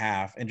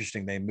 9.5.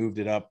 Interesting. They moved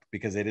it up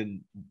because they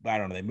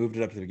moved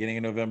it up to the beginning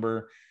of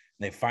November.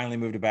 And they finally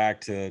moved it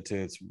back to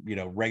its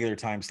regular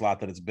time slot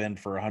that it's been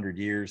for 100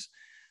 years.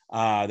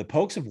 The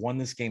Pokes have won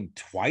this game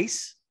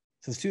twice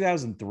since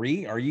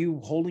 2003. Are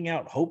you holding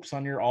out hopes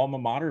on your alma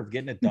mater of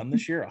getting it done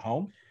this year at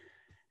home?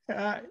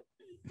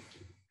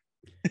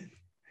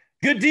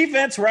 Good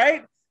defense,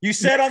 right? You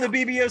said on the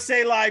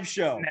BBOSA live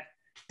show.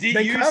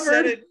 They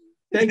covered.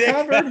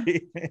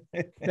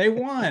 They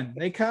won.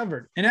 They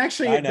covered. And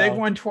actually, they've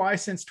won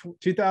twice since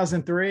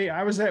 2003.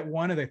 I was at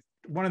one of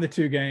the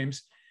 2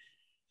 games.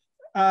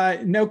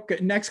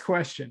 Next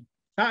question.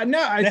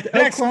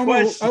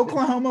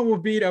 Oklahoma will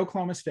beat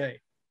Oklahoma State.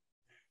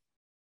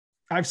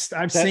 I've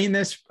seen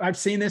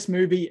this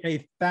movie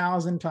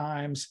 1,000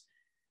 times.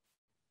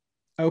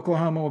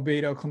 Oklahoma will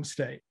beat Oklahoma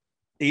State.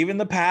 Even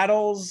the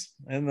paddles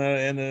and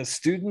the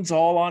students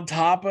all on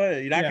top of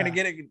it. You're not going to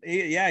get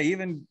it. Yeah,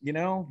 even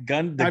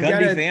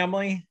Gundy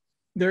family.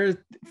 There's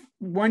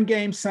one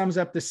game sums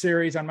up the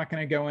series. I'm not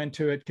going to go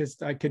into it because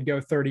I could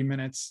go 30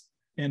 minutes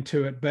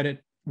into it. But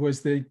it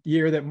was the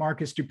year that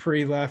Marcus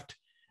Dupree left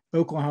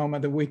Oklahoma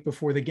the week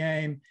before the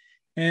game,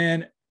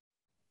 and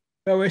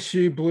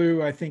OSU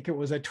blew, I think it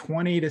was a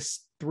 20-3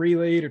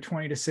 lead or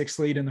 20-6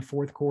 lead in the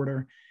 4th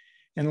quarter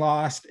and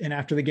lost. And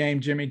after the game,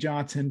 Jimmy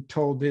Johnson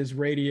told his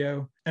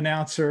radio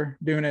announcer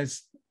doing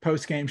his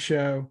post-game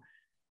show,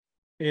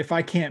 if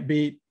I can't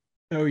beat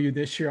OU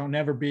this year, I'll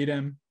never beat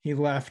him. He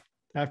left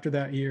after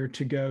that year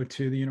to go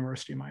to the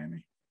University of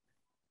Miami.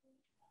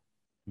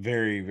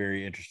 Very,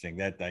 very interesting.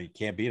 That you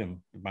can't beat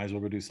him. Might as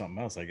well go do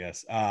something else, I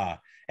guess.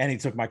 And he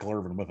took Michael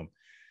Irvin with him.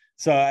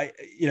 So,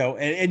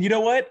 and you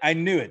know what? I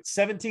knew it.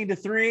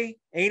 17-3,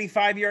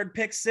 85-yard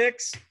pick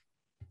 6.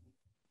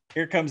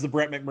 Here comes the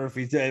Brett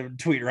McMurphy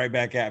tweet right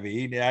back at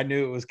me. I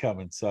knew it was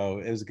coming. So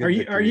it was a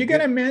good. Are you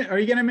going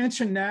to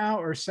mention now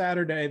or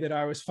Saturday that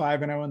I was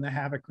 5-0 in the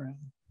Havoc round?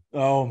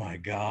 Oh my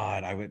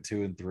God. I went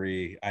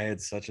 2-3. I had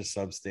such a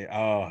sub-state.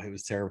 Oh, it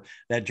was terrible.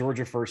 That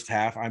Georgia first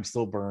half, I'm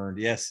still burned.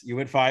 Yes. You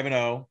went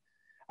 5-0.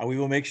 We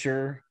will make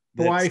sure.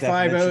 Hawaii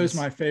 5-0 is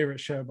my favorite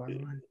show, by the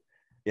way.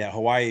 Yeah.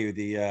 Hawaii,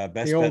 the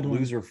best bet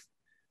loser.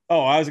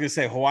 Oh, I was going to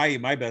say Hawaii,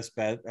 my best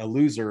bet, a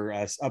loser,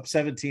 up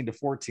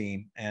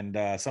 17-14,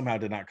 and somehow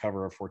did not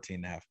cover a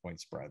 14.5 point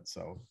spread.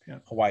 So yeah.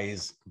 Hawaii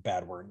is a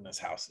bad word in this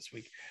house this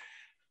week.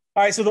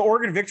 All right, so the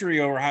Oregon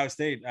victory over Ohio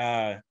State,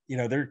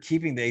 they're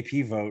keeping the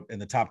AP vote in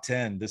the top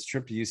 10. This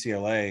trip to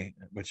UCLA,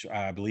 which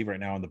I believe right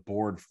now on the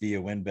board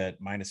via WynnBET,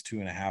 minus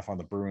 2.5 on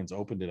the Bruins,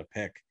 opened at a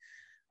pick.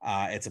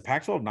 It's a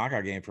Pac-12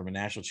 knockout game from a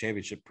national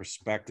championship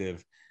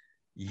perspective.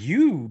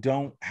 You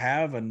don't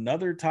have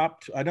another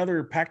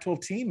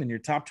Pac-12 team in your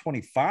top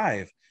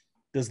 25.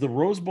 Does the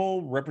Rose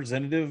Bowl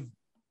representative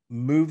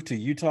move to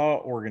Utah,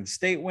 Oregon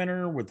State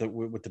winner with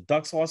the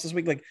Ducks loss this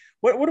week? Like,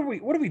 what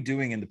are we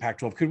doing in the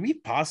Pac-12? Could we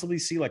possibly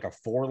see like a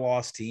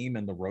 4-loss team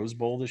in the Rose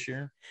Bowl this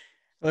year?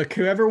 Look,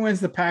 whoever wins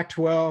the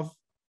Pac-12,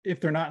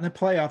 if they're not in the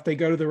playoff, they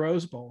go to the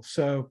Rose Bowl.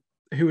 So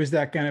who is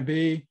that going to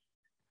be?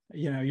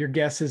 Your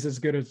guess is as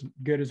good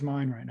as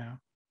mine right now.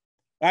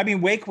 I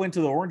mean, Wake went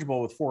to the Orange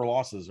Bowl with 4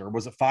 losses, or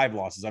was it 5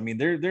 losses? I mean,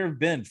 there have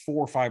been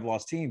 4 or 5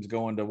 loss teams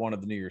going to one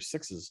of the New Year's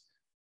Sixes.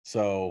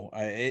 So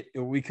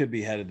we could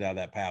be headed down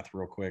that path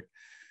real quick.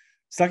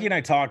 Stuckey and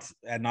I talked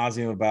ad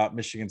nauseum about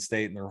Michigan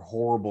State and their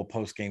horrible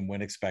post-game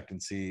win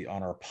expectancy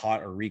on our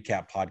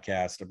recap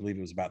podcast. I believe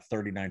it was about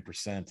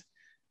 39%,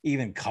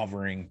 even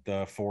covering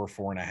the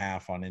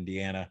 4.5 on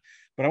Indiana.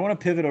 But I want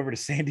to pivot over to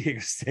San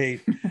Diego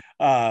State.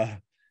 They're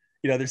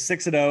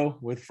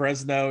 6-0 with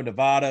Fresno,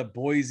 Nevada,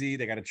 Boise.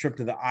 They got a trip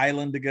to the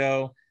island to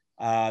go.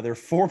 They're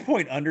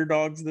 4-point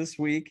underdogs this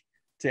week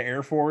to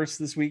Air Force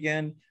this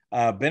weekend.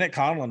 Bennett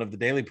Conlon of the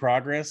Daily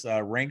Progress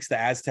ranks the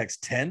Aztecs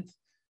 10th.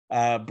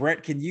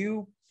 Brett, can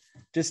you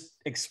just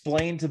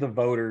explain to the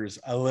voters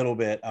a little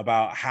bit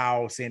about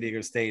how San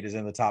Diego State is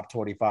in the top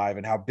 25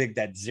 and how big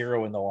that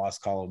 0 in the loss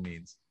column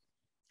means?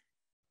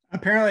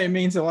 Apparently it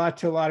means a lot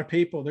to a lot of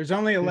people. There's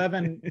only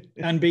 11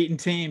 unbeaten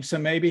teams, so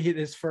maybe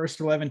his first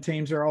 11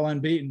 teams are all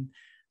unbeaten.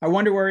 I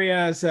wonder where he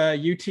has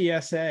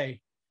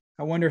UTSA.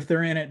 I wonder if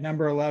they're in at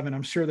number 11.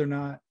 I'm sure they're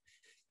not.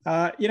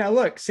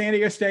 Look, San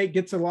Diego State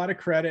gets a lot of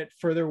credit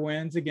for their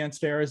wins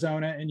against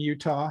Arizona and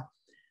Utah.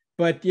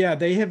 But yeah,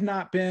 they have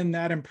not been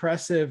that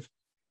impressive.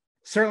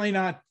 Certainly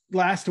not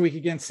last week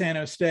against San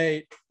Jose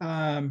State.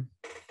 And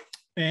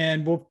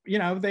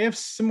they have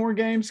some more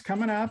games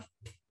coming up.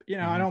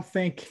 I don't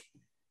think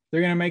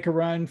they're going to make a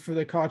run for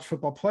the college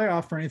football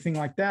playoff or anything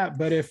like that.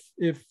 But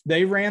if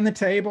they ran the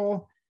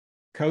table,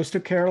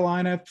 Coastal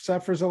Carolina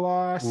suffers a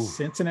loss,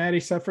 Cincinnati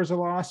suffers a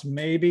loss,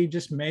 maybe,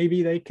 just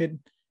maybe they could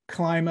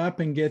climb up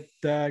and get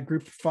the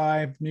Group of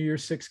 5 New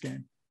Year's 6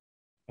 game.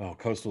 Oh,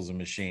 Coastal's a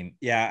machine.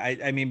 Yeah,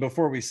 I mean,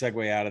 before we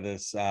segue out of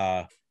this,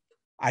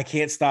 I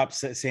can't stop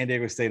San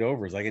Diego State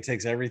overs. Like, it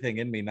takes everything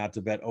in me not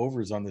to bet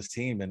overs on this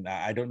team, and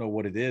I don't know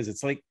what it is.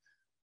 It's like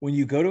when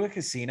you go to a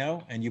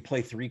casino and you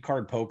play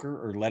 3-card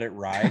poker or let it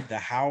ride, the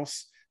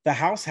house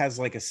has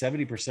like a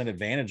 70%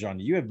 advantage on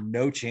you. You have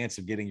no chance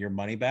of getting your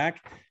money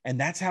back, and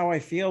that's how I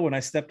feel when I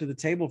step to the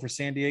table for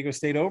San Diego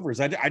State overs.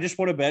 I just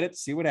want to bet it,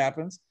 see what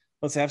happens.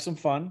 Let's have some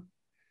fun.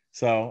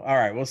 So, all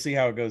right, we'll see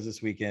how it goes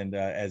this weekend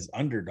as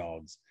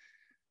underdogs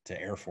to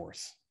Air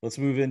Force. Let's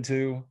move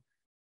into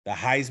the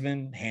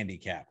Heisman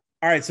Handicap.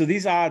 All right, so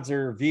these odds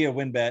are via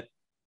WynnBET.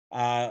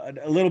 A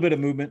little bit of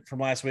movement from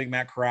last week.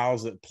 Matt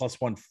Corral's at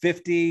plus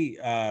 150.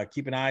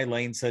 Keep an eye.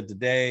 Lane said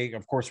today,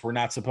 of course, we're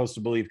not supposed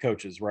to believe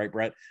coaches, right,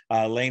 Brett?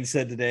 Lane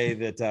said today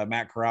that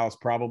Matt Corral's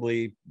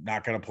probably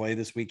not going to play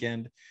this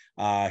weekend.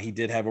 He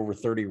did have over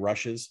 30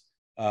 rushes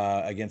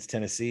against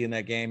Tennessee in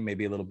that game,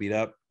 maybe a little beat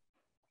up.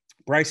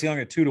 Bryce Young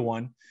at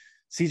 2-1.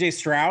 CJ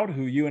Stroud,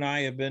 who you and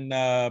I have been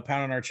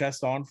pounding our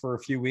chest on for a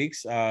few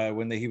weeks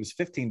when he was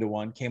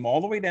 15-1, came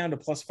all the way down to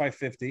plus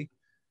 550.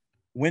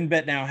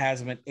 WynnBET now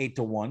has him at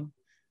 8-1.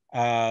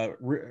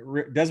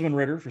 Desmond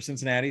Ridder for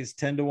Cincinnati is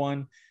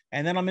 10-1.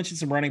 And then I'll mention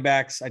some running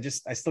backs.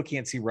 I still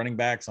can't see running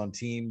backs on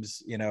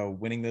teams,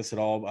 winning this at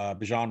all.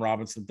 Bijan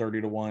Robinson,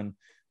 30-1,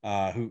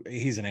 who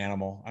he's an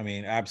animal. I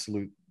mean,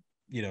 absolute,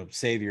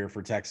 savior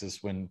for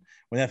Texas. When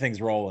that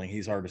thing's rolling,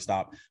 he's hard to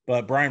stop.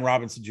 But Brian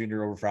Robinson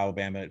Jr. over for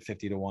Alabama at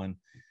 50-1.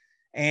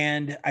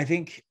 And I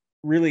think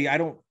really, I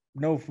don't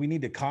know if we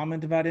need to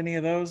comment about any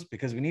of those,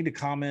 because we need to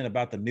comment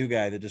about the new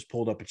guy that just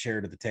pulled up a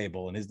chair to the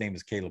table, and his name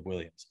is Caleb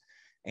Williams.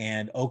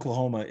 And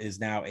Oklahoma is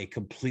now a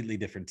completely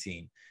different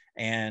team.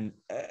 And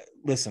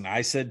listen,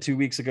 I said 2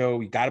 weeks ago,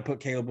 we got to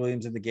put Caleb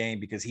Williams in the game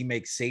because he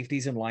makes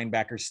safeties and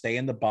linebackers stay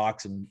in the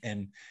box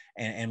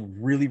and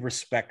really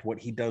respect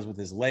what he does with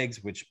his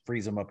legs, which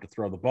frees him up to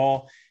throw the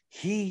ball.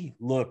 He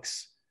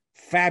looks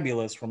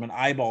fabulous from an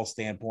eyeball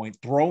standpoint,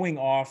 throwing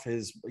off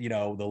his,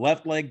 the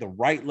left leg, the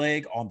right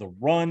leg on the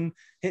run,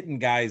 hitting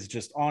guys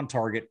just on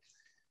target.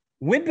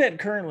 WynnBET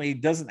currently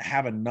doesn't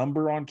have a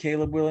number on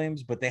Caleb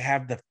Williams, but they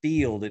have the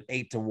field at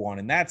 8-1.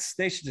 And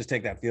they should just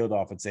take that field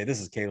off and say, this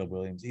is Caleb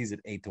Williams. He's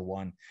at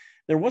 8-1.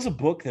 There was a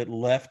book that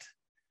left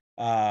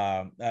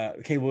Caleb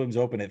Williams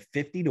open at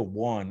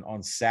 50-1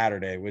 on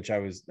Saturday, which I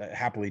was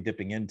happily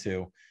dipping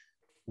into.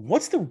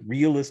 What's the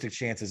realistic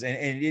chances?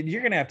 And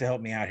you're going to have to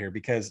help me out here,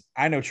 because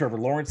I know Trevor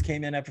Lawrence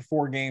came in after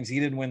 4 games. He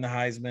didn't win the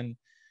Heisman.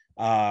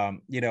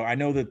 I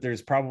know that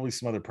there's probably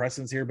some other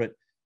precedents here, but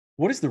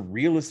what is the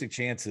realistic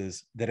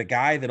chances that a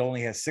guy that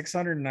only has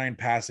 609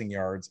 passing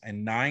yards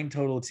and 9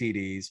 total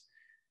TDs,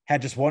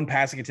 had just 1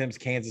 passing attempt to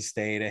Kansas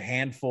State, a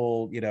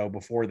handful,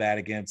 before that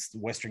against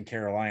Western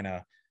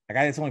Carolina, a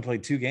guy that's only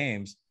played 2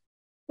 games,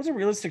 what's a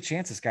realistic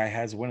chance this guy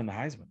has of winning the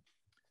Heisman?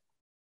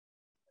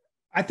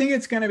 I think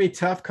it's going to be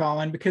tough,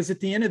 Collin, because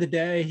at the end of the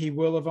day, he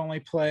will have only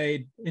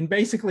played in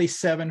basically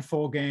 7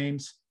 full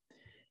games.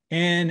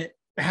 And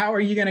how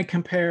are you going to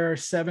compare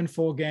 7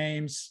 full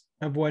games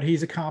of what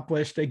he's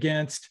accomplished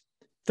against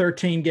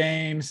 13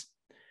 games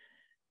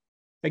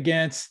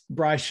against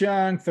Bryce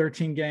Young,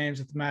 13 games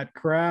with Matt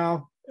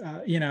Corral,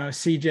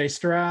 CJ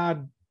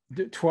Stroud,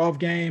 12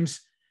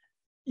 games.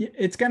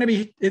 it's going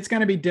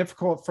to be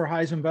difficult for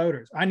Heisman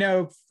voters. I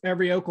know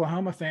every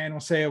Oklahoma fan will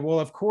say, well,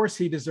 of course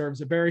he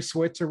deserves it. Barry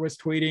Switzer was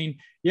tweeting,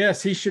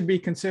 yes, he should be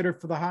considered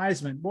for the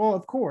Heisman. Well,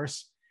 of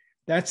course,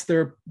 that's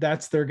their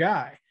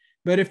guy.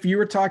 But if you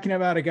were talking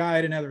about a guy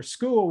at another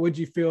school, would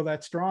you feel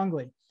that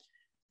strongly?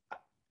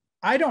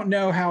 I don't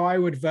know how I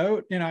would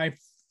vote, and I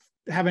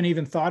haven't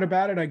even thought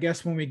about it. I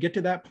guess when we get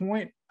to that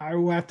point, I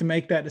will have to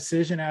make that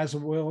decision, as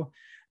will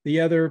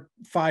the other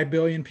 5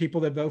 billion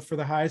people that vote for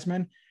the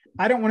Heisman.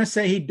 I don't want to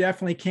say he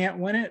definitely can't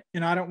win it,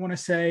 and I don't want to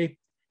say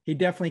he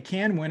definitely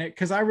can win it,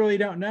 because I really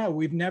don't know.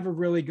 We've never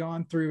really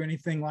gone through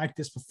anything like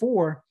this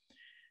before.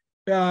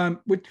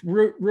 Which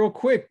real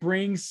quick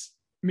brings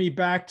me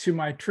back to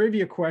my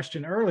trivia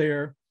question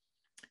earlier.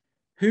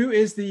 Who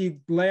is the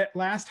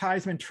last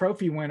Heisman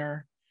Trophy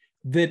winner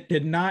that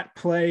did not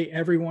play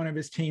every one of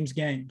his team's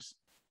games?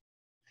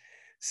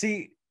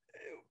 See,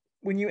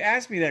 when you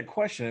ask me that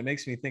question, it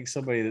makes me think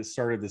somebody that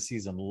started the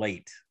season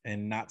late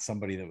and not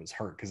somebody that was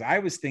hurt. Because I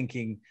was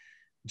thinking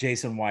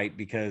Jason White,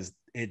 because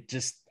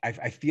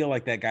I feel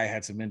like that guy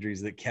had some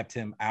injuries that kept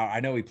him out.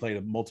 I know he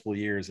played multiple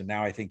years, and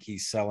now I think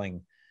he's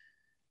selling.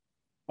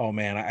 Oh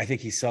man, I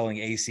think he's selling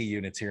AC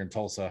units here in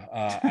Tulsa.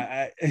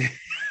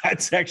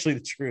 That's actually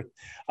the truth.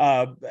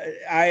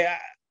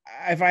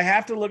 If I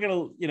have to look at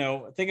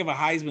think of a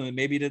Heisman that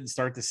maybe didn't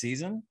start the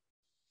season,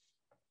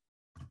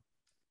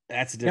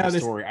 that's a different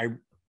story.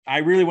 I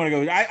really want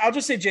to go. I'll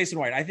just say Jason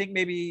White. I think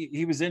maybe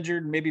he was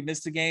injured, maybe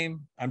missed a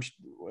game. I'm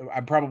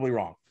probably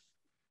wrong.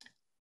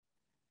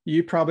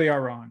 You probably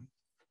are wrong.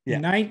 Yeah.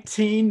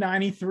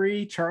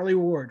 1993, Charlie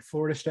Ward,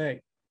 Florida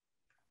State.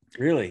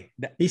 Really?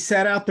 He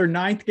sat out their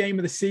 9th game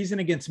of the season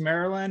against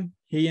Maryland.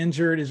 He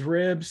injured his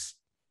ribs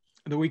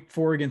the week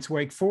before against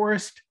Wake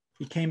Forest.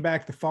 He came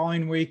back the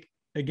following week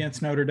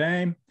against Notre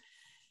Dame.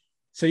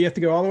 So you have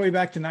to go all the way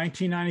back to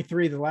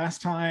 1993, the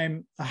last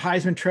time a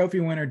Heisman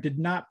Trophy winner did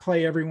not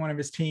play every one of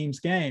his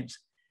team's games.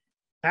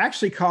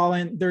 Actually,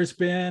 Collin, there's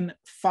been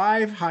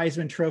 5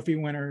 Heisman Trophy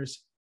winners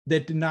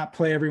that did not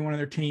play every one of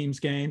their team's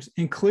games,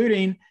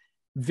 including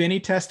Vinny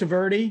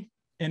Testaverde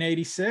in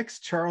 86,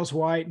 Charles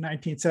White in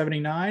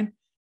 1979,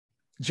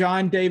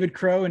 John David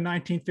Crow in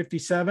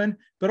 1957.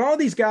 But all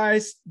these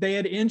guys, they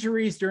had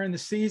injuries during the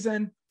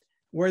season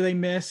where they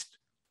missed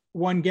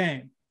one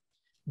game.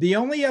 The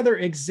only other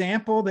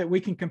example that we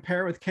can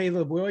compare with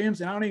Caleb Williams,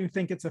 and I don't even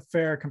think it's a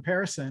fair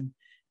comparison.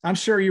 I'm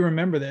sure you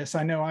remember this.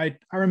 I know I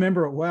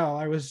remember it well.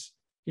 I was,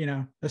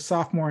 a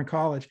sophomore in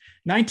college.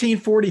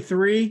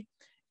 1943,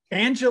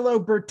 Angelo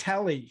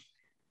Bertelli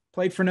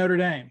played for Notre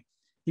Dame.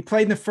 He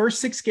played in the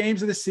first 6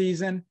 games of the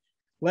season,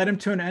 led him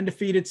to an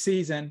undefeated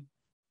season,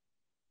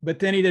 but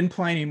then he didn't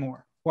play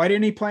anymore. Why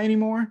didn't he play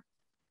anymore?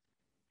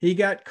 He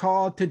got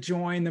called to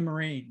join the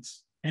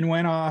Marines and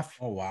went off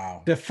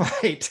to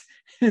fight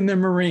in the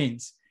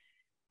Marines.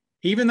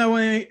 Even though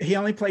he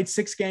only played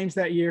 6 games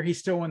that year, he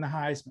still won the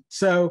Heisman.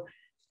 So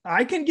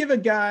I can give a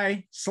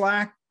guy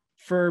slack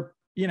for,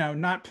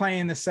 not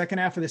playing the second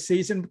half of the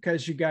season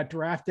because you got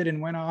drafted and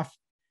went off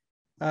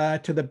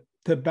to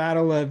the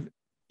Battle of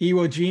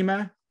Iwo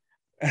Jima.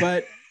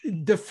 But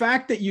the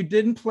fact that you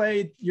didn't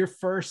play your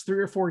first 3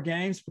 or 4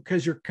 games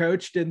because your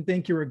coach didn't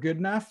think you were good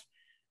enough,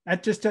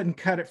 that just doesn't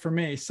cut it for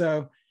me.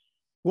 So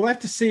we'll have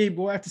to see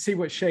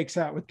what shakes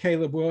out with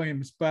Caleb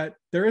Williams, but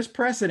there is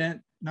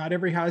precedent. Not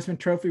every Heisman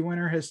Trophy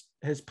winner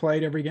has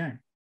played every game.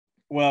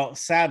 Well,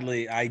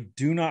 sadly, I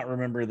do not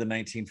remember the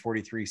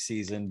 1943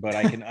 season, but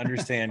I can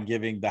understand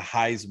giving the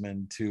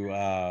Heisman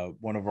to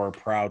one of our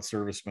proud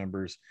service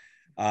members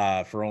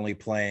for only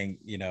playing,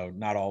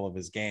 not all of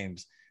his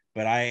games.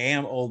 But I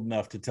am old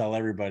enough to tell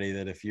everybody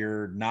that if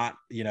you're not,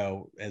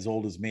 as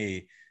old as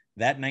me,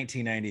 that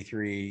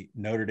 1993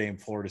 Notre Dame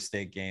Florida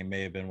State game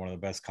may have been one of the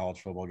best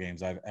college football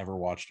games I've ever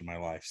watched in my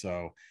life.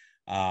 So,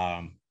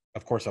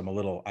 of course, I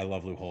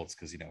love Lou Holtz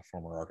because,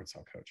 former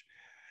Arkansas coach.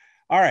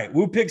 All right,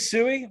 Woo Pig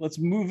Suey, let's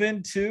move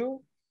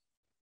into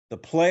the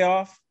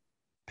playoff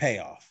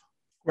payoff.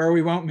 Where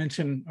we won't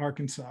mention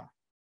Arkansas.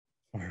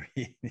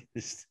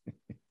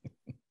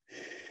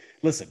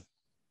 Listen,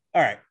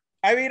 all right.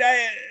 I mean,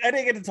 I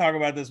didn't get to talk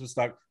about this with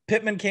Stuck.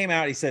 Pittman came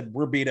out. He said,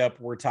 we're beat up.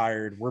 We're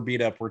tired. We're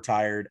beat up. We're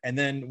tired. And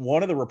then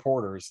one of the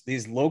reporters,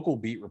 these local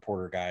beat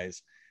reporter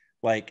guys,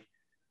 like,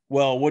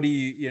 well, what do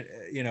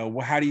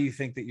how do you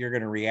think that you're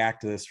going to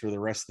react to this for the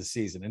rest of the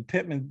season? And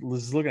Pittman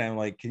was looking at him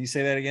like, can you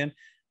say that again?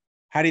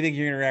 How do you think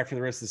you're going to react for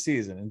the rest of the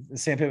season? And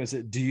Sam Pittman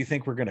said, do you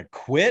think we're going to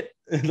quit?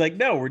 Like,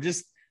 no, we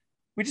just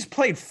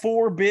played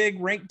 4 big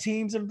ranked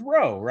teams in a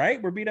row,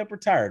 right? We're beat up. We're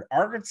tired.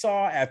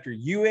 Arkansas after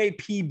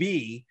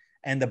UAPB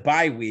and the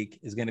bye week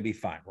is going to be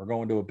fine. We're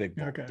going to a big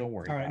bowl. Okay. Don't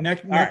worry. All right.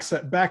 Next,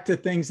 back to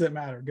things that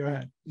matter. Go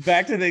ahead.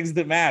 Back to things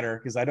that matter,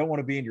 because I don't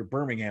want to be in your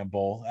Birmingham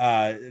Bowl.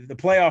 The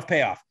playoff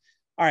payoff.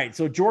 All right.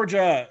 So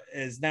Georgia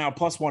is now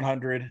plus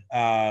 100.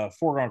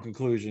 Foregone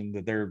conclusion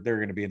that they're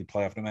going to be in the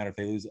playoff, no matter if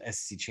they lose the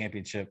SEC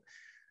championship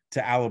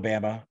to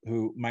Alabama,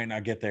 who might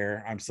not get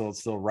there. I'm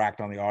still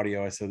racked on the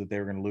audio. I said that they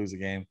were going to lose a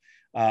game.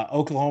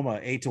 Oklahoma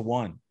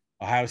 8-1.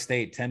 Ohio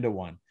State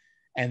 10-1.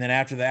 And then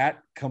after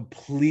that,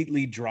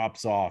 completely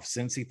drops off.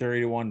 Cincy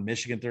 30-1,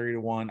 Michigan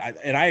 30-1.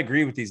 And I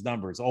agree with these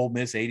numbers. Ole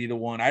Miss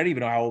 80-1. I don't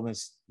even know how Ole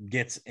Miss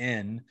gets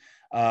in.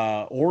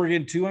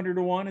 Oregon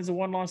 200-1 is a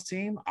one-loss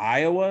team.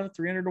 Iowa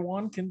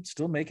 300-1 can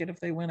still make it if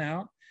they win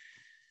out.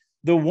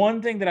 The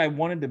one thing that I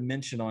wanted to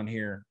mention on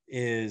here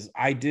is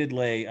I did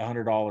lay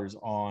 $100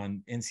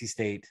 on NC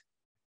State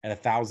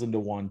at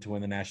 1,000-1 to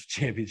win the national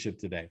championship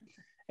today.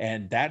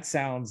 And that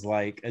sounds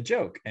like a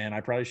joke, and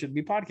I probably shouldn't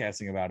be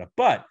podcasting about it.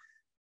 But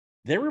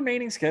their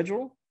remaining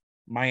schedule,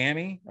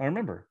 Miami, I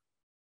remember,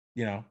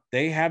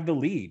 they have the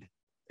lead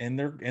in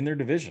their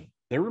division.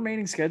 Their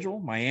remaining schedule,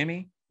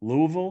 Miami,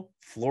 Louisville,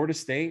 Florida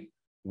State,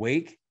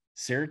 Wake,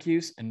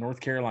 Syracuse, and North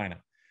Carolina.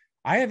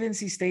 I have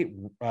NC State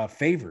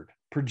favored,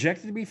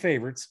 projected to be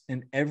favorites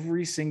in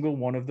every single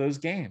one of those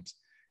games.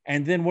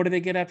 And then what do they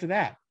get after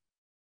that?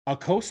 A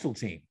coastal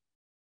team.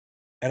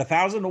 At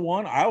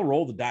 1,000-1, I'll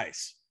roll the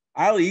dice.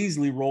 I'll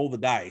easily roll the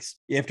dice.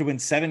 You have to win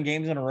 7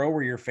 games in a row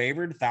where you're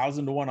favored,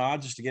 1,000-1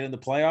 odds just to get in the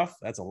playoff.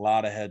 That's a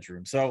lot of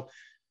headroom. So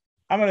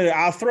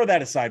I'll throw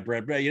that aside,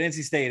 Brett.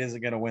 NC State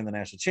isn't going to win the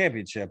national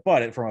championship,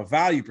 but from a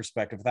value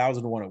perspective,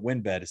 1,000-1 at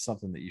WynnBET is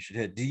something that you should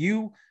hit. Do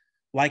you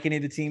like any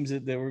of the teams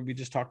that we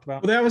just talked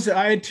about? Well,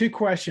 I had 2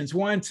 questions.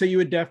 One, so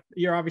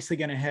you're obviously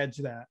going to hedge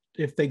that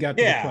if they got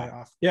to the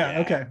playoff. Yeah.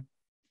 Okay.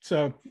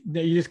 So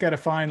you just got to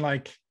find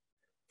like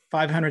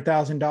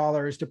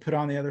 $500,000 to put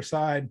on the other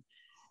side.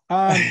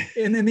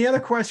 And then the other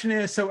question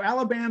is, so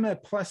Alabama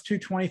plus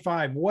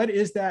 225, what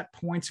is that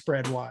point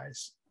spread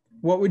wise?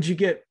 What would you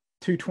get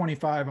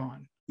 225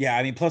 on? Yeah.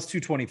 I mean, plus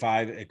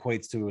 225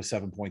 equates to a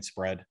 7-point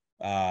spread.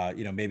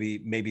 Maybe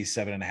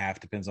 7.5,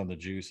 depends on the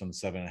juice on the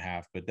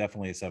 7.5, but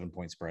definitely a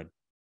 7-point spread.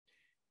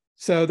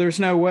 So there's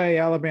no way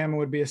Alabama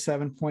would be a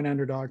 7-point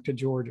underdog to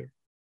Georgia.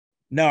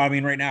 No, I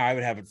mean, right now I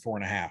would have it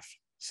 4.5.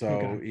 So,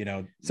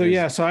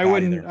 okay. So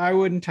I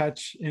wouldn't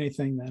touch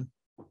anything then.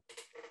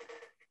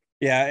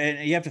 Yeah,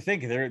 and you have to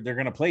think they're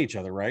going to play each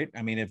other, right?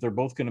 I mean, if they're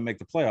both going to make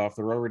the playoff,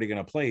 they're already going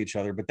to play each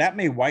other, but that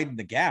may widen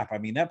the gap. I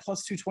mean, that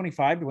plus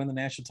 225 to win the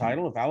national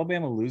title, if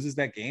Alabama loses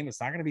that game,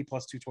 it's not going to be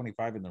plus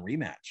 225 in the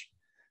rematch.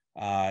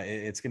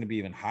 It's going to be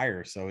even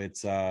higher. So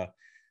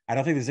I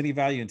don't think there's any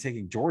value in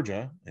taking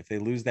Georgia. If they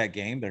lose that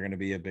game, they're going to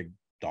be a big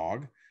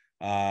dog.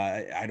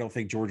 I don't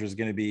think Georgia is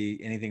going to be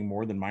anything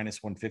more than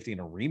minus 150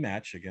 in a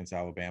rematch against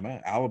Alabama.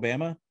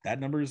 Alabama, that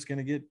number is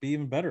going to be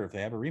even better if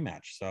they have a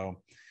rematch. So,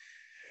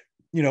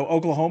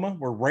 Oklahoma,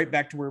 we're right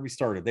back to where we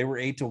started. They were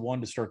 8-1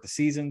 to start the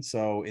season.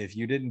 So if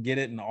you didn't get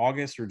it in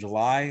August or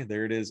July,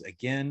 there it is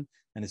again.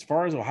 And as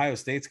far as Ohio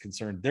State's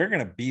concerned, they're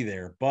going to be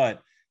there,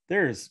 but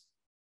there's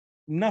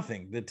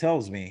nothing that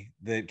tells me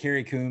that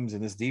Kerry Coombs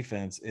and this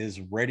defense is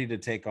ready to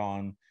take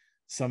on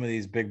some of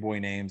these big boy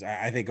names.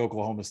 I think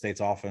Oklahoma State's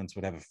offense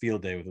would have a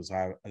field day with this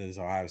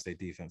Ohio State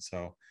defense.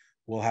 So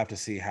we'll have to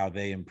see how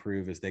they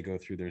improve as they go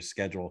through their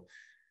schedule.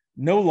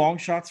 No long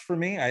shots for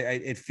me.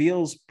 It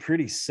feels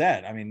pretty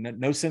set. I mean,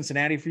 no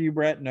Cincinnati for you,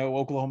 Brett. No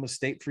Oklahoma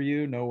State for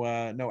you. No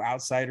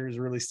outsiders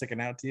really sticking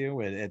out to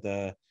you at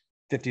the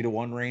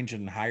 50-1 range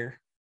and higher.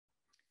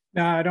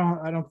 No, I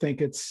don't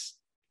think it's.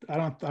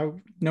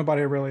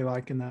 Nobody really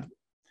liking that.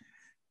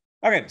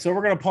 Okay, so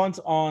we're going to punt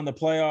on the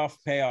playoff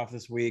payoff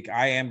this week.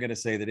 I am going to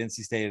say that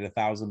NC State at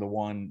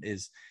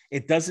 1,000-1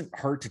 it doesn't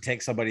hurt to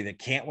take somebody that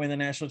can't win the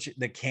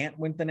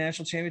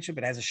national championship,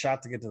 but has a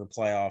shot to get to the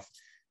playoff,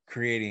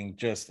 creating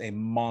just a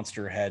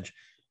monster hedge.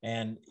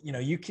 And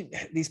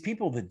these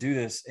people that do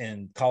this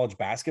in college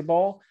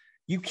basketball,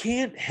 you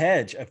can't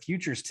hedge a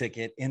futures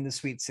ticket in the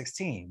Sweet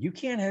 16. You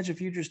can't hedge a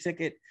futures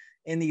ticket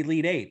in the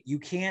Elite 8. You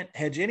can't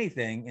hedge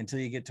anything until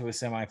you get to a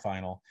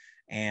semifinal.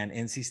 And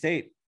NC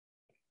State,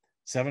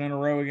 7 in a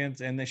row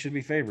against, and they should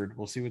be favored.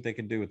 We'll see what they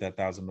can do with that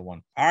 1,000-1.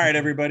 All right,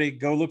 everybody,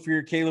 go look for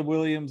your Caleb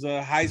Williams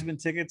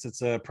Heisman tickets.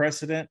 It's a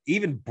precedent.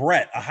 Even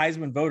Brett, a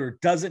Heisman voter,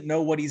 doesn't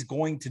know what he's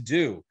going to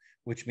do,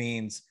 which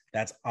means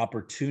that's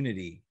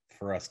opportunity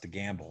for us to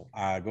gamble.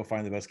 Go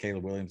find the best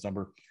Caleb Williams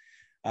number.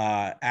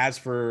 As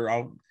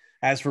for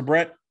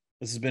Brett,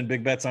 this has been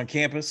Big Bets on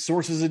Campus,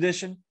 Sources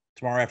Edition.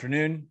 Tomorrow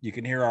afternoon, you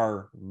can hear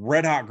our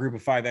red hot group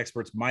of 5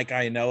 experts, Mike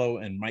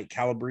Iannello and Mike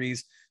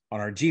Calabrese, on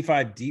our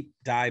G5 deep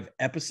dive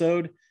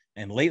episode.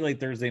 And late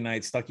Thursday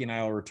night, Stuckey and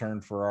I will return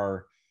for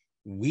our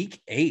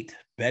week 8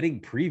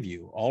 betting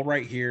preview, all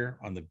right here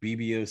on the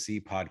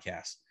BBOC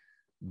podcast.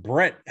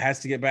 Brett has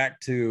to get back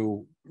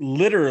to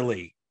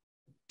literally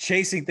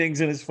chasing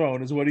things in his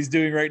phone is what he's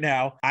doing right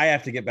now. I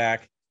have to get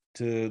back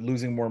to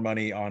losing more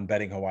money on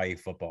betting Hawaii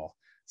football.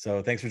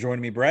 So thanks for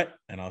joining me, Brett,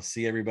 and I'll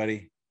see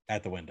everybody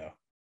at the window.